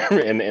other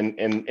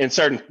in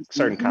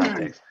certain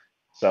contexts.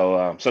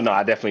 So no,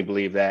 I definitely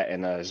believe that.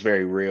 And it's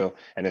very real,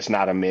 and it's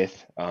not a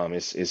myth.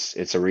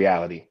 It's a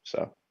reality.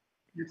 So.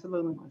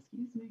 Absolutely.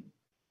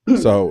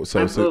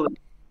 Excuse me.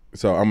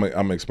 So I'm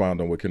gonna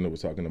expound on what Kendall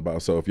was talking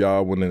about. So if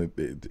y'all want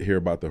to hear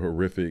about the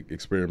horrific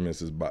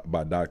experiments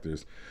by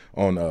doctors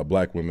on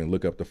Black women,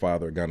 look up the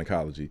father of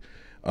gynecology.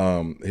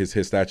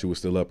 His statue was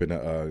still up in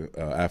a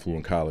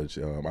affluent college.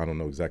 I don't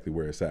know exactly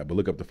where it's at, but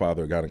look up the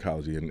father of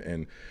gynecology.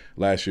 And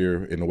last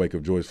year, in the wake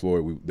of George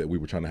Floyd, we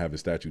were trying to have his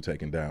statue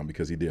taken down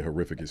because he did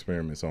horrific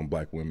experiments on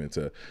Black women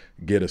to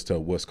get us to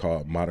what's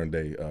called modern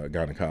day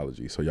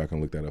gynecology. So y'all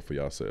can look that up for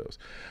yourselves.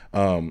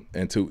 And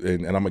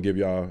I'm gonna give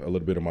y'all a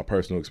little bit of my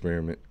personal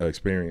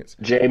experience.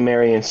 J.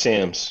 Marion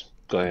Sims.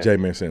 Go ahead. J.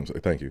 Marion Sims,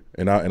 thank you.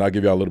 And I'll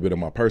give y'all a little bit of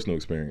my personal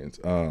experience.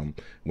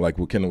 Like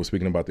what Kendall was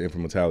speaking about the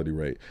infant mortality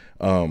rate.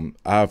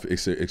 I've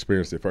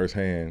experienced it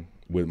firsthand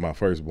with my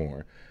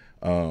firstborn.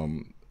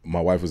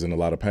 My wife was in a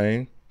lot of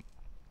pain,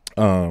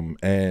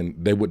 and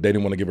they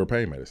didn't want to give her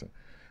pain medicine.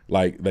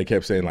 Like they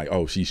kept saying like,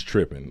 "Oh, she's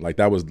tripping." Like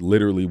that was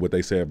literally what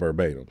they said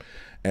verbatim.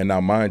 And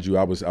now, mind you,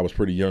 I was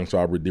pretty young, so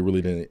I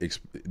really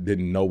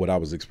didn't know what I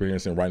was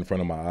experiencing right in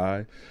front of my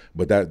eye.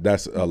 But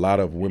that's a lot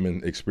of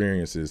women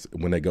experiences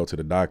when they go to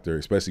the doctor,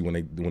 especially when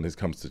it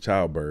comes to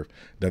childbirth,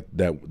 that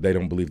they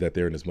don't believe that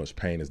they're in as much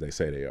pain as they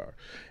say they are.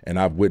 And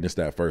I've witnessed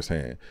that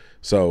firsthand.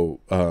 So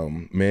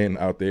men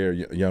out there,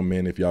 young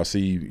men, if y'all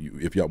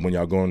when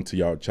y'all going to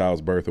y'all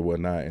child's birth or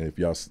whatnot, and if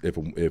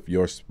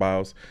your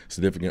spouse,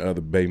 significant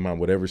other, baby mom,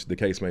 whatever the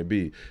case may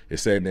be,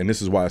 is saying, and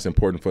this is why it's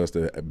important for us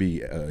to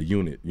be a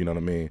unit, you know what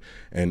I mean,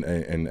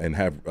 and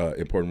have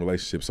important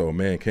relationships. So a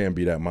man can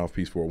be that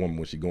mouthpiece for a woman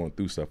when she's going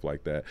through stuff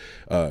like that,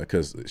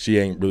 because she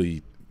ain't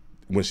really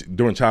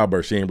during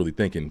childbirth, she ain't really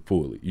thinking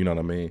fully. You know what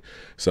I mean?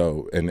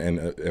 So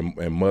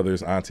and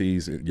mothers,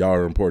 aunties, y'all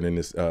are important in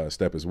this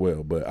step as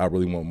well. But I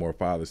really want more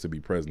fathers to be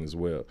present as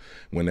well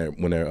when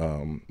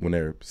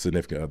their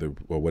significant other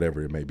or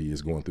whatever it may be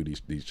is going through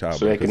these childbirth.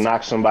 So they can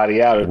knock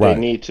somebody out if they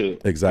need to.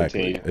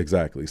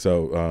 Exactly.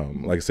 So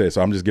like I said,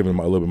 so I'm just giving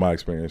a little bit of my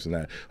experience in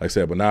that. Like I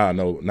said, but now I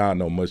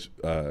know much.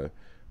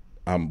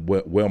 I'm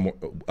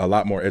a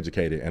lot more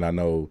educated, and I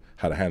know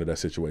how to handle that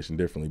situation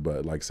differently.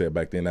 But like I said,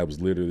 back then, that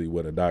was literally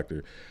what a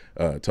doctor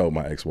told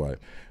my ex-wife.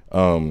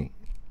 Now,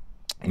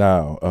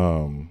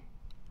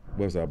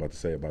 what was I about to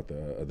say about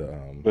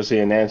the? Was he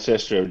an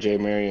ancestor of J.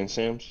 Marion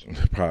Sims?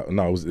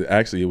 No,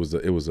 it was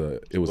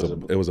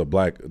a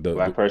black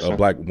person? A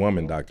black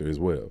woman doctor as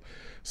well.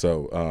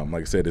 So,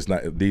 like I said, it's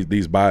not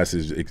these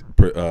biases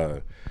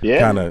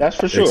kind of that's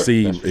for sure.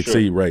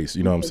 exceed race.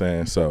 You know what I'm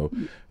saying? So,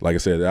 like I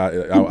said,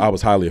 I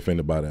was highly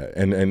offended by that,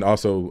 and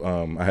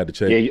also I had to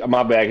check. Yeah,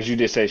 my bad, because you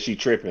did say she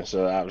tripping,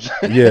 so I was.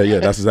 yeah,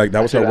 that's exactly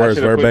that was her words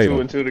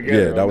verbatim.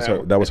 Yeah,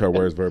 that was her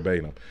words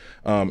verbatim.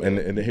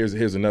 And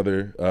here's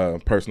another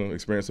personal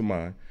experience of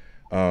mine.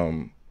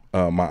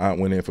 My aunt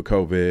went in for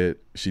COVID.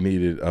 She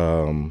needed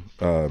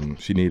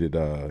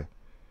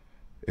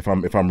if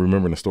I'm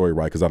remembering the story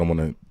right, because I don't want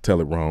to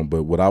tell it wrong,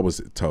 but what I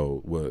was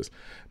told was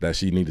that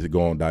she needed to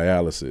go on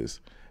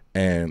dialysis,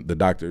 and the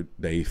doctor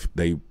they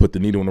put the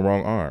needle in the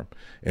wrong arm,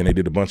 and they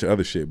did a bunch of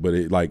other shit, but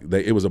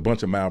it was a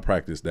bunch of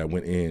malpractice that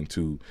went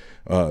into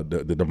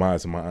the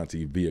demise of my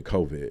auntie via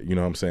COVID. You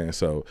know what I'm saying?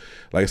 So,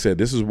 like I said,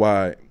 this is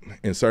why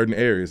in certain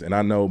areas, and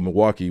I know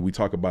Milwaukee, we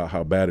talk about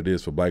how bad it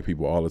is for black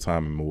people all the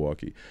time in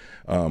Milwaukee.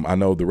 I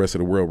know the rest of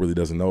the world really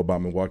doesn't know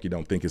about Milwaukee,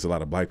 don't think it's a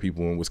lot of black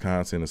people in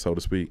Wisconsin, and so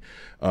to speak.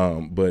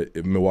 But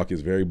Milwaukee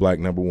is very black,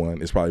 number one.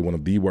 It's probably one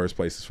of the worst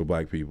places for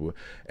black people.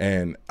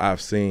 And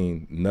I've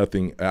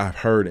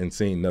heard and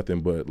seen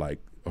nothing but like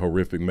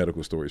horrific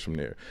medical stories from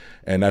there,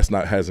 and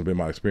hasn't been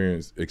my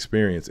experience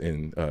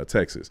in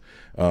Texas.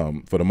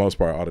 For the most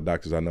part, all the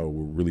doctors I know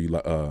were really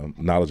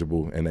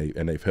knowledgeable, and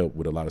they've helped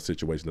with a lot of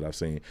situations that I've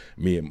seen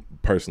me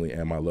personally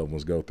and my loved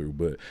ones go through.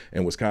 But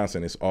in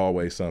Wisconsin, it's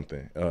always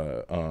something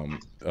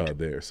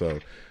there. So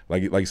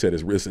like you said,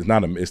 it's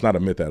not a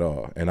myth at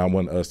all, and I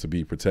want us to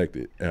be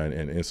protected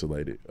and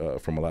insulated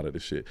from a lot of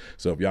this shit.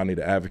 So if y'all need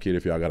an advocate,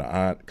 if y'all got an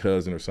aunt,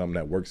 cousin, or something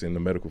that works in the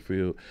medical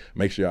field,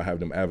 make sure y'all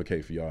have them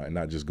advocate for y'all and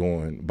not just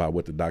going by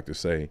what the doctors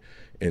say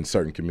in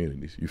certain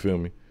communities. You feel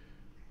me?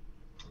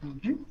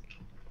 Mm-hmm.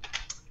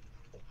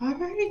 All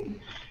right,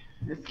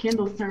 it's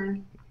Kendall's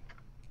turn.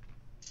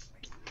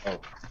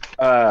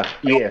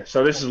 Yeah.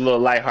 So this is a little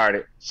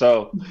lighthearted.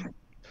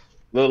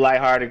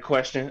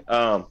 Question.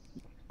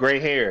 Gray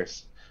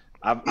hairs.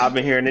 I've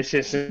been hearing this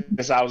shit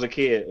since I was a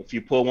kid. If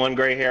you pull one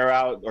gray hair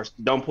out or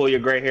don't pull your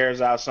gray hairs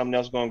out, something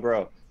else gonna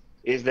grow.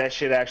 Is that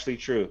shit actually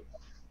true?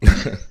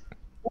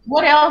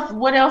 What else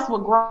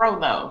would grow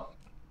though?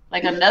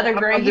 Like another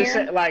gray hair?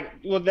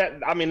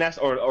 Saying, that's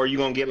or you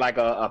gonna get like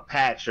a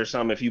patch or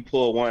something if you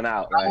pull one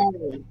out.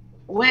 Right?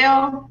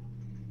 Well,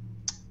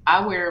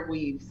 I wear a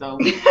weave, so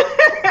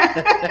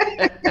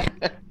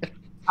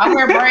I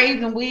wear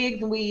braids and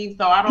wigs,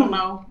 so I don't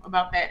know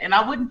about that. And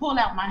I wouldn't pull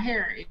out my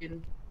hair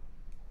and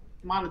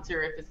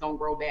monitor if it's gonna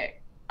grow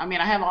back. I mean,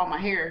 I have all my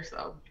hair,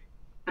 so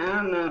I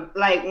don't know.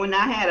 Like when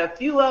I had a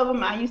few of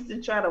them, I used to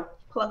try to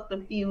pluck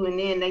a few, and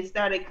then they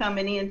started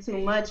coming in too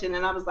much, and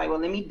then I was like, well,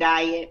 let me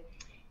dye it.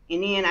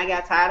 And then I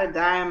got tired of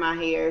dyeing my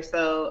hair,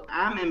 so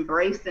I'm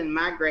embracing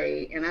my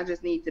gray, and I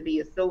just need to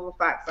be a silver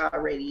fox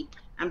already.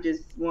 I'm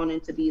just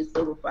wanting to be a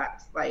silver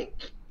fox like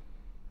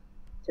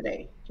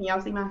today. Can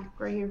y'all see my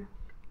gray hair?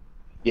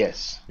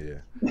 Yes. Yeah.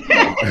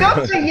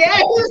 Don't say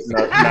yes.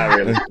 No,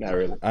 not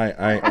really.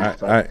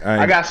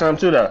 I got some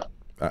too though.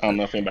 I don't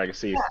know if anybody can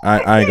see it.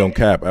 I ain't gonna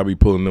cap. I'll be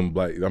pulling them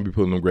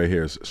gray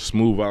hairs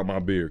smooth out my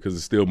beard because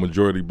it's still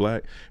majority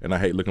black, and I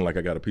hate looking like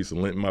I got a piece of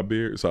lint in my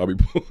beard. So I'll be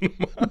pulling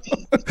them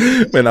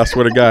out. Man, I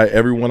swear to God,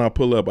 every one I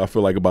pull up, I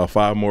feel like about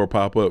 5 more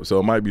pop up. So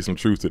it might be some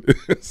truth to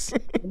this.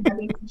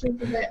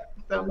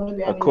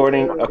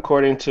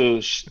 According to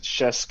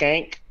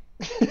Shaskank.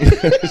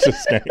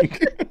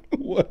 Shaskank.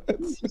 What?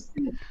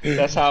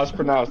 That's how it's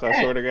pronounced.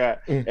 I swear to God.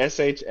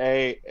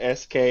 Shaskank.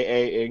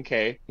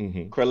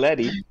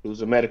 Creletti,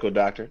 who's a medical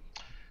doctor.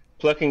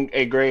 Plucking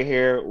a gray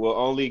hair will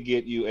only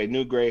get you a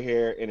new gray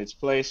hair in its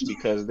place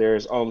because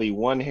there's only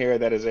one hair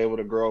that is able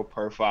to grow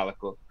per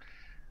follicle.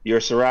 Your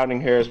surrounding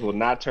hairs will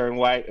not turn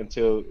white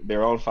until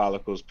their own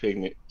follicles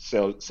pigment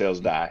cells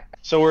die.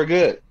 So we're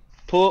good.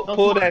 Pull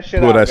that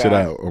shit out. Pull that shit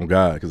out on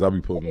God, because I'll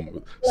be pulling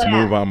them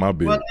smooth out my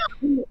beard. Well,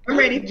 I'm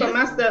ready for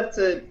my stuff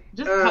to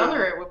just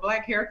color it with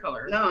black hair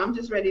color. No, I'm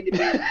just ready to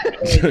be.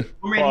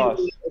 I'm ready to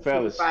be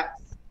fellas.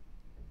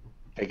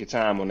 Take your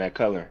time on that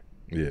color.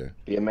 Yeah.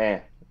 Be a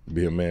man.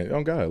 Be a man.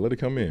 Oh God, let it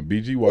come in.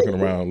 BG walking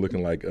around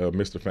looking like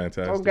Mr.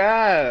 Fantastic. Oh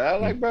God, I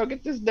like, bro,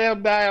 get this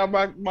damn dye out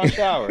my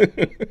shower. We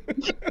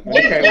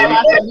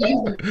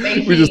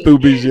just threw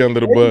BG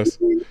under the bus.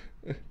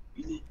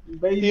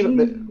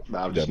 No,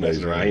 I'm just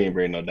messing around. He ain't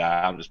bringing no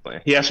dye. I'm just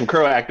playing. He has some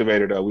curl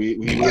activator though. We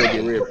will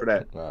get rid for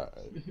that.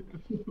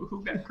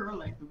 Who got curl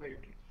activator?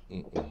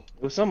 Mm-mm.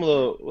 It was some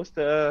little. What's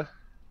the?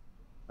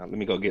 Let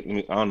me go get.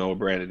 I don't know what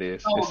brand it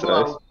is.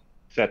 Oh,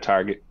 It's at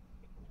Target.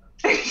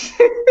 Since,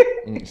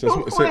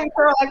 Who's putting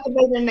curl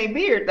activator in their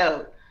beard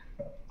though?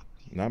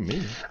 not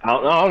me. I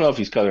don't know if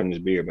he's coloring his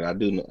beard, but I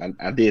do.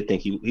 I did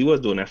think he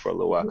was doing that for a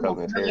little while, Glow.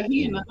 coloring his hair.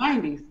 He in the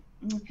 90s.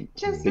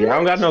 Just Yeah, I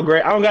don't got no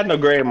gray. I don't got no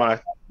gray in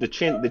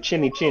the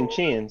chinny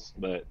chins,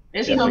 but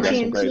It's definitely got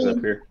okay. some grays up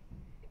here.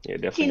 Yeah,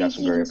 definitely got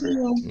some gray up here.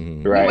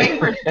 Mhm. Right. Wait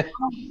for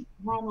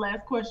Rome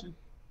last question.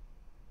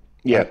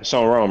 Yeah, it's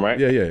on Rome, right?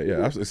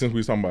 Yeah. Since we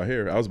was talking about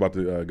hair, I was about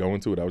to go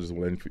into it. I was just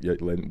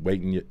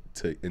waiting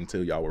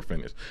until y'all were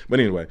finished. But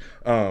anyway,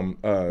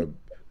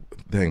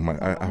 dang,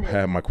 I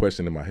had my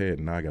question in my head,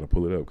 and now I got to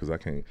pull it up because I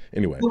can't.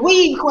 Anyway, The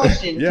weed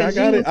question. yeah, I 'cause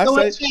got you it. I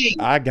throwing say, shade.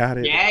 I got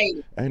it. Yay.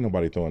 Ain't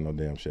nobody throwing no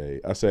damn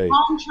shade. I say,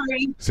 Palm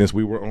tree. since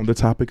we were on the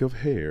topic of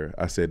hair,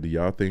 I said, do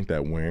y'all think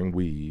that wearing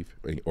weave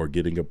or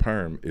getting a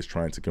perm is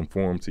trying to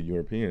conform to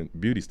European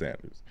beauty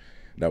standards?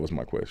 That was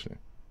my question.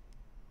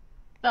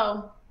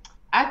 So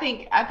I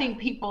think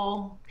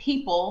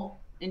people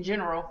in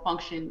general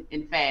function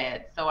in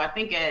fads. So I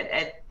think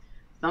at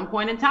some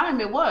point in time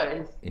it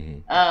was.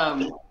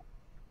 Mm-hmm.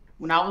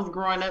 When I was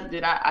growing up,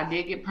 I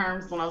did get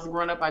perms when I was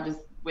growing up. I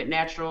just went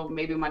natural.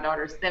 Maybe my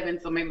daughter's 7,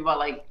 so maybe about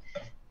like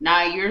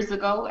 9 years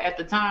ago. At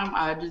the time,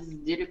 I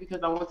just did it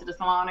because I went to the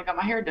salon and got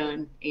my hair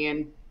done,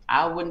 and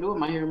I wasn't doing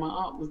my hair. My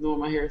aunt was doing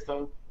my hair,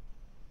 so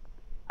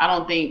I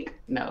don't think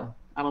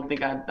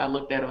I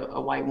looked at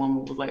a white woman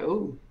and was like,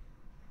 "Ooh,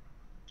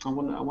 I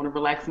want to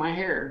relax my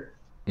hair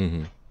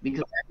Mm-hmm.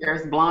 because my hair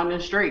is blonde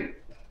and straight."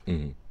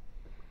 Mm-hmm.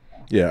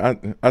 Yeah,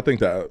 I think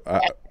that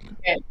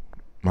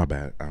my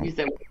bad. You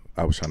said,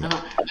 I was trying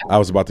to. I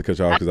was about to cut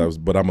you off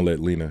but I'm gonna let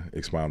Lena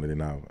expound it,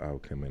 and I'll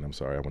come in. I'm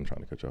sorry, I wasn't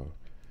trying to cut you off.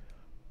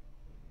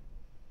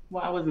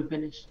 "Well, I wasn't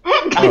finished."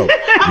 Oh,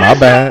 my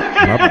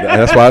bad.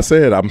 That's why I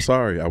said I'm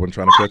sorry. I wasn't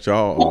trying to cut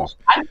y'all off.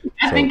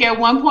 I think at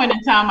one point in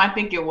time, I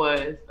think it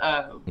was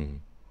Mhm.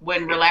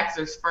 when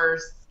relaxers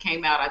first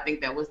came out. I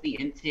think that was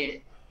the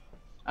intent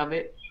of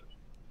it.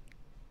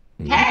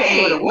 Mhm.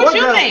 Hey, With a what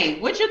you wardrobe.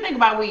 think? What you think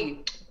about weave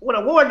With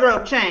a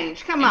wardrobe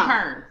change. Come and on.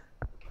 perm?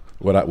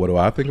 What do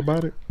I think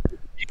about it?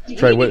 You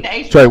Trey, get what? the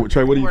H- Trey,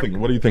 what do you think?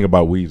 What do you think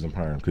about weaves and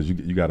perms? Because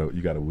you got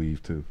to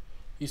weave too.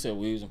 You said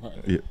weaves and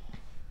perms. Yeah.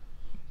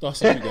 I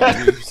said you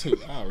got weaves too.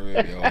 I'll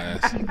rip your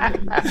ass.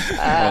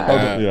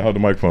 Hold the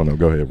microphone up.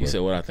 Go ahead, bro. You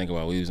said what I think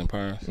about weaves and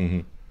perms.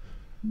 Mm-hmm.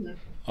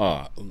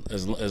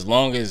 As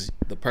long as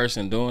the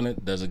person doing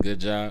it does a good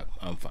job,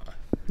 I'm fine.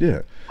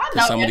 Yeah. I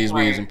know Cause some of that's these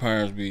right. weaves and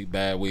perms be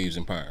bad weaves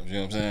and perms. You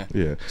know what I'm saying?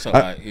 Yeah. So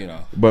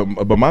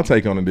But my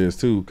take on it is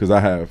too, because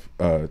I have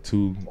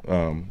two.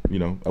 Well,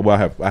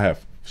 I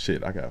have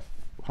shit. I got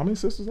how many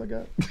sisters I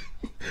got?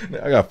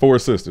 I got 4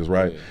 sisters,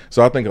 right? Yeah.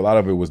 So I think a lot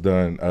of it was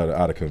done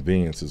out of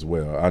convenience as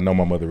well. I know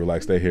my mother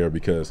relaxed their hair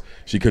because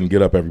she couldn't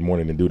get up every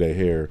morning and do their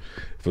hair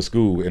for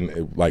school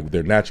and like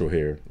their natural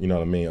hair. You know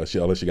what I mean?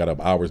 Unless she got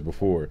up hours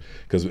before,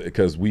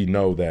 because we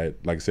know that,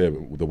 like I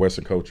said, the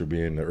Western culture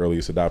being the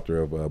earliest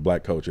adopter of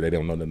Black culture, they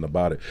don't know nothing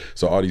about it.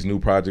 So all these new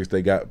products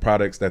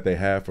that they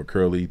have for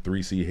curly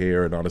 3C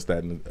hair and all this,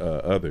 that, and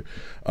other,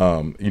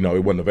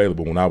 it wasn't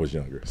available when I was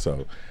younger.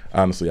 So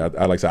honestly, I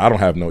like I said, I don't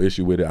have no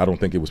issue with it. I don't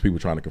think it was people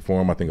trying to conform.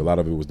 I think a lot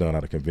of it was done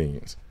out of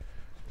convenience.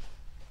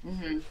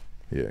 Mm-hmm.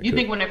 Yeah. You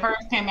think when it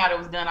first came out, it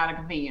was done out of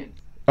convenience?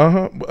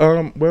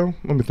 Well,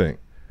 let me think.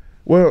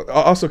 Well,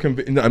 also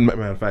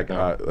matter of fact,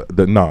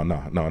 no,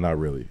 not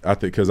really. I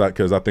think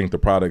because I think the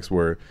products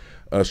were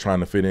us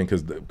trying to fit in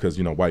because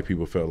white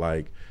people felt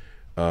like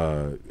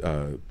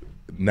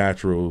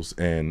naturals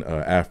and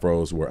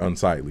afros were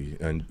unsightly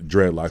and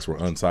dreadlocks were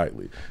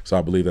unsightly. So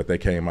I believe that they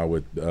came out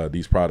with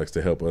these products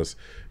to help us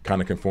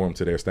kind of conform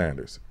to their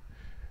standards,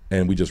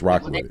 and we just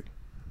rocked with it.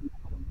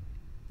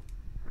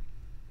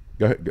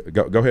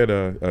 Go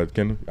ahead,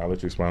 Kendall. I'll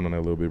let you expound on that a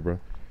little bit, bro.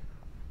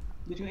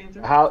 Did you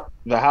answer?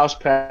 The House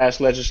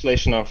passed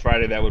legislation on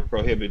Friday that would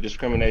prohibit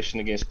discrimination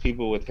against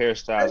people with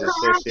hairstyles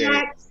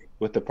associated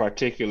with a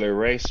particular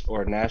race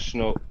or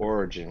national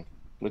origin.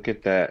 Look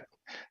at that.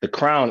 The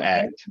Crown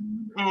Act.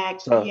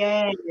 So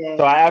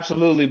I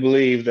absolutely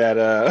believe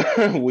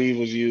that weave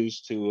was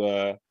used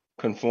to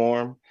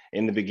conform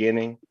in the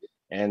beginning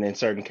and in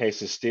certain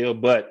cases still,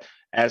 but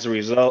as a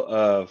result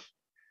of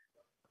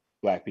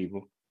Black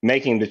people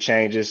making the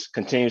changes,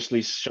 continuously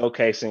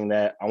showcasing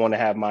that I want to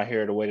have my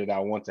hair the way that I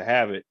want to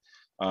have it.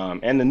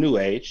 And the new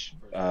age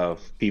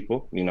of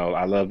people,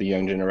 I love the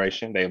young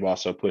generation. They've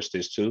also pushed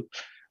this too.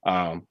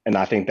 And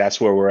I think that's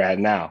where we're at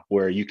now,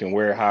 where you can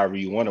wear it however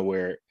you want to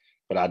wear it.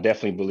 But I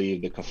definitely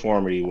believe the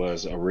conformity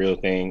was a real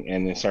thing,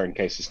 and in certain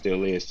cases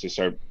still is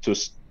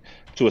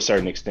to a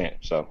certain extent.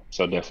 So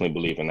definitely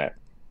believe in that.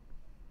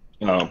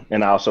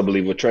 And I also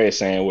believe what Trey is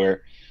saying,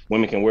 where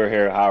women can wear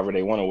hair however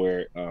they want to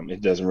wear it.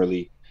 It doesn't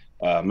really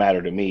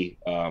matter to me.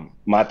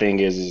 My thing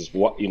is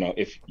what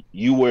if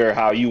you wear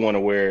how you want to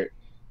wear it,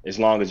 as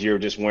long as you're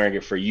just wearing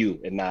it for you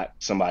and not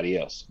somebody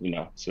else,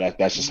 So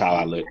that's just how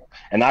I look.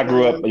 And I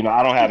grew up,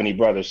 I don't have any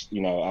brothers,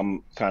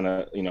 I'm kind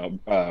of,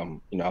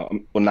 well,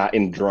 not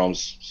in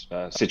Jerome's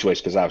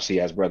situation because obviously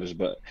he has brothers,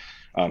 but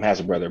has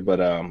a brother, but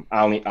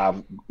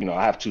I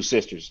have two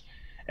sisters,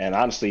 and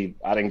honestly,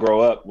 I didn't grow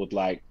up with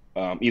like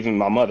even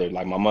my mother.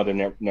 Like my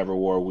mother never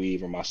wore a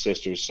weave, or my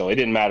sisters, so it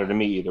didn't matter to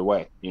me either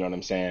way. You know what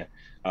I'm saying?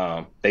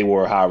 They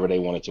wore however they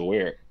wanted to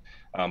wear it.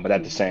 But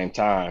at the same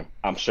time,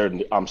 I'm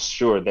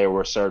sure there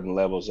were certain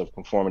levels of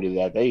conformity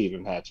that they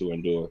even had to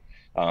endure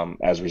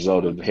as a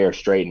result of hair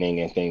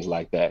straightening and things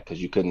like that,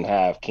 because you couldn't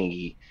have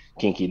kinky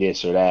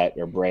this or that,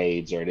 or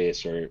braids or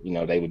this, or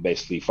they would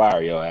basically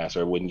fire your ass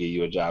or wouldn't give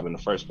you a job in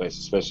the first place,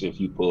 especially if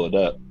you pulled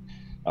up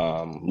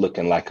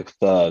looking like a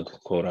thug,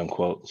 quote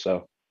unquote.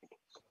 So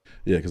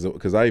yeah,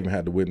 because I even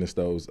had to witness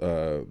those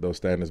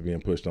standards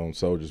being pushed on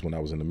soldiers when I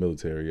was in the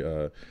military.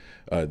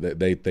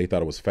 They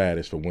thought it was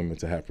faddish for women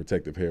to have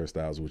protective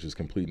hairstyles, which is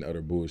complete and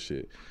utter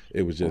bullshit.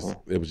 It was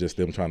just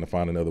them trying to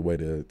find another way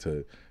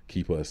to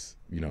keep us,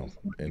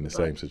 in the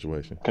same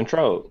situation.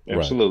 Controlled,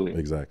 absolutely, right.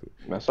 Exactly.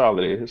 That's all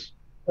it is.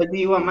 But do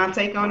you want my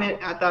take on it?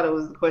 I thought it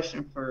was a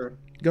question for.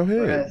 Go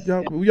ahead,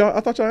 y'all.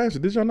 I thought y'all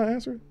answered. Did y'all not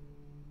answer?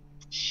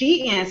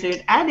 She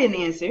answered. I didn't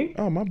answer.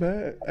 Oh, my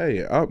bad.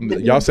 Hey,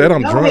 y'all said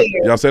I'm drunk.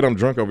 Y'all said I'm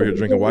drunk over here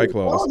drinking White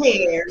Claws.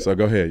 So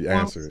go ahead,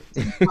 answer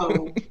it.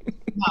 No,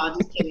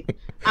 just kidding.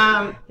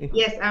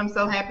 Yes, I'm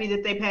so happy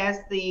that they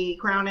passed the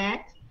Crown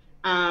Act.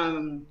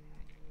 I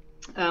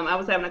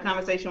was having a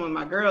conversation with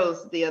my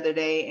girls the other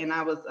day, and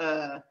I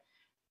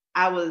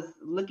was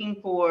looking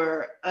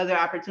for other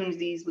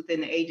opportunities within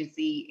the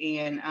agency,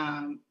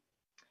 and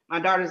my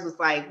daughters was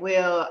like,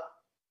 well,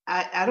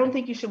 I don't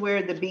think you should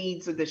wear the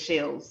beads or the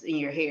shells in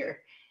your hair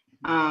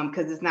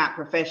because it's not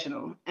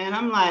professional. And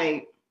I'm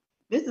like,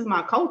 this is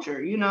my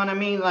culture. You know what I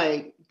mean?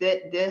 Like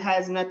that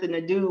has nothing to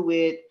do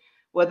with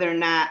whether or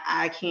not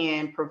I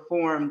can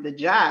perform the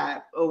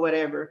job or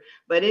whatever.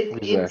 But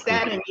it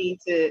saddened me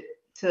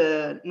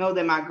to know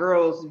that my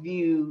girls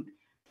viewed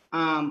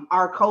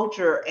our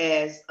culture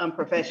as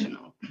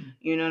unprofessional.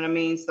 You know what I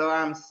mean? So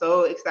I'm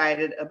so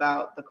excited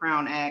about the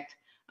Crown Act.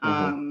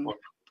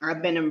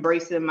 I've been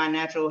embracing my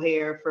natural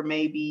hair for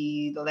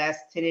maybe the last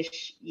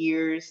 10-ish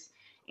years.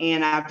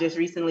 And I've just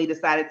recently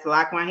decided to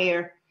lock my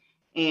hair,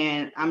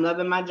 and I'm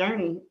loving my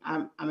journey.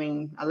 I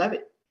love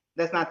it.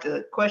 That's not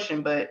the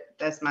question, but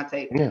that's my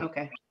take. Yeah.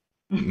 Okay.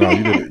 No,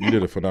 you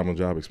did a phenomenal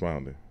job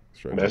expounding.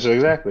 That's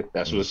exactly.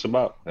 That's what it's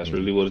about. That's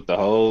really what the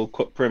whole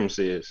premise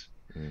is.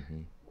 Mm-hmm.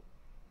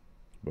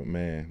 But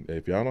man,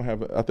 if y'all don't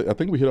have, I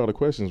think we hit all the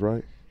questions,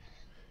 right?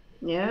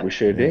 Yeah, we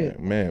sure did.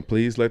 Man,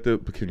 please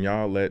can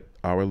y'all let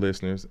our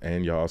listeners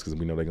and y'all's, because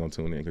we know they're gonna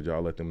tune in, could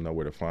y'all let them know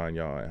where to find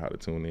y'all and how to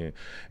tune in,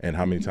 and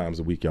how many times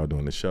a week y'all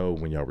doing the show,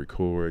 when y'all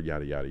record,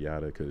 yada yada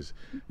yada, because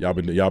y'all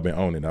been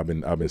owning. I've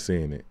been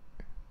seeing it.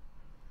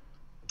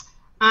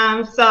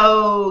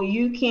 So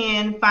you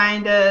can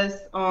find us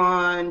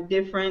on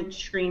different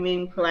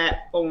streaming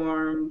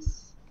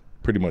platforms.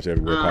 Pretty much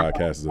everywhere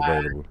podcast is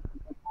available.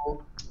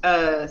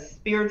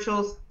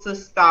 Spiritual to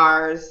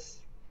Stars.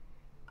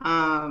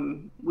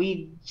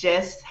 We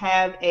just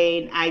have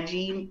an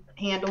IG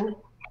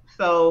handle,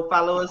 so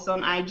follow us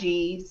on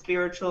IG.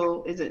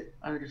 Spiritual, is it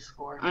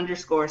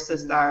 __ to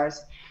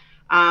Stars.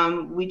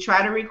 We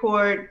try to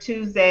record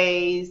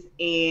Tuesdays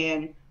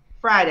and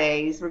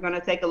Fridays. We're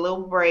gonna take a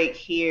little break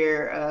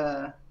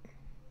here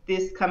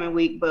this coming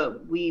week,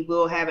 but we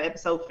will have an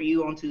episode for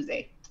you on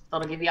Tuesday. So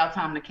to give y'all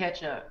time to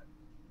catch up.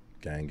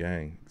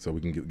 Gang. So we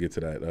can get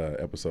to that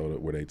episode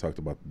where they talked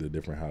about the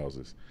different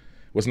houses.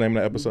 What's the name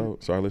of the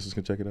episode? So our listeners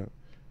can check it out.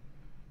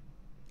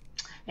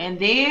 And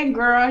then,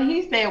 girl,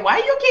 he said, why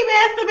you keep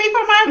asking me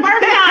for my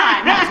birth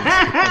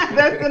time?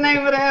 That's the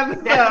name of the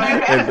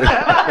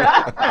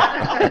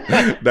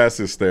episode. That's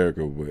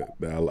hysterical,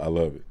 but I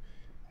love it.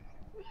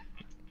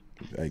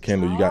 Hey,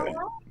 Kendall, you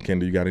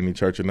got any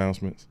church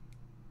announcements?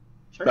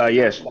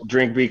 Yes.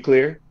 Drink, be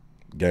clear.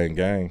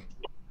 Gang.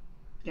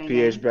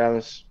 pH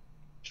balance,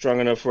 strong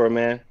enough for a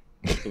man.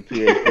 For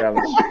pH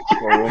balance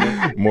for a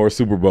woman. More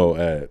Super Bowl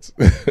ads.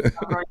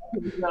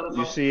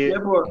 You see it?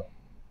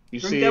 You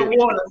see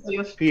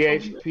it?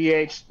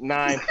 pH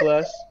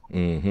 9+.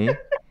 Mm-hmm.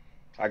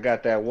 I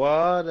got that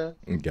water.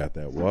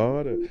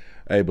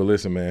 Hey, but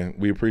listen, man,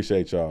 we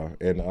appreciate y'all.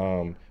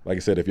 And like I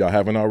said, if y'all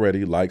haven't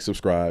already, like,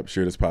 subscribe,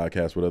 share this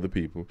podcast with other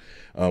people.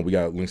 We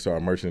got links to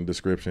our merch in the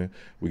description.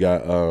 We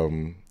got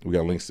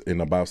links in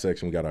the About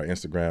section. We got our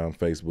Instagram,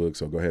 Facebook.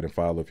 So go ahead and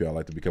follow if y'all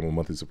like to become a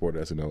monthly supporter.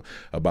 That's in the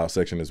About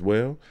section as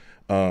well.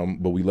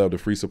 But we love the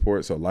free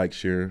support. So like,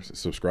 share,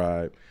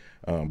 subscribe.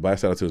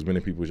 Blast out to as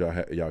many people as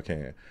y'all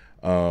can.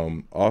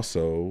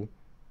 Also,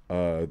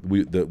 I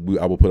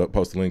will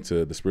post a link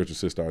to the Spiritual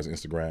Sisters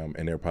Instagram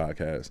and their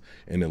podcast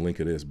and the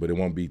link of this, but it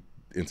won't be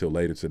until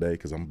later today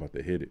because I'm about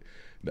to hit it.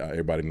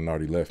 Everybody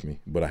already left me,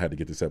 but I had to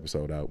get this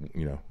episode out.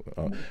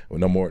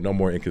 No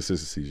more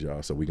inconsistencies,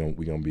 y'all. So we gonna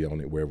be on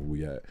it wherever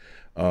we at.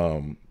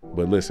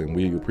 But listen,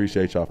 we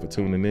appreciate y'all for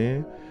tuning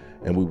in,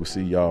 and we will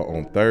see y'all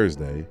on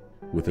Thursday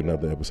with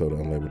another episode of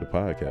Unlabeled the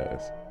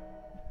Podcast.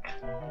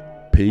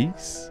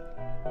 Peace.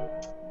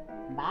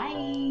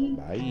 Bye.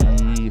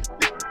 Bye.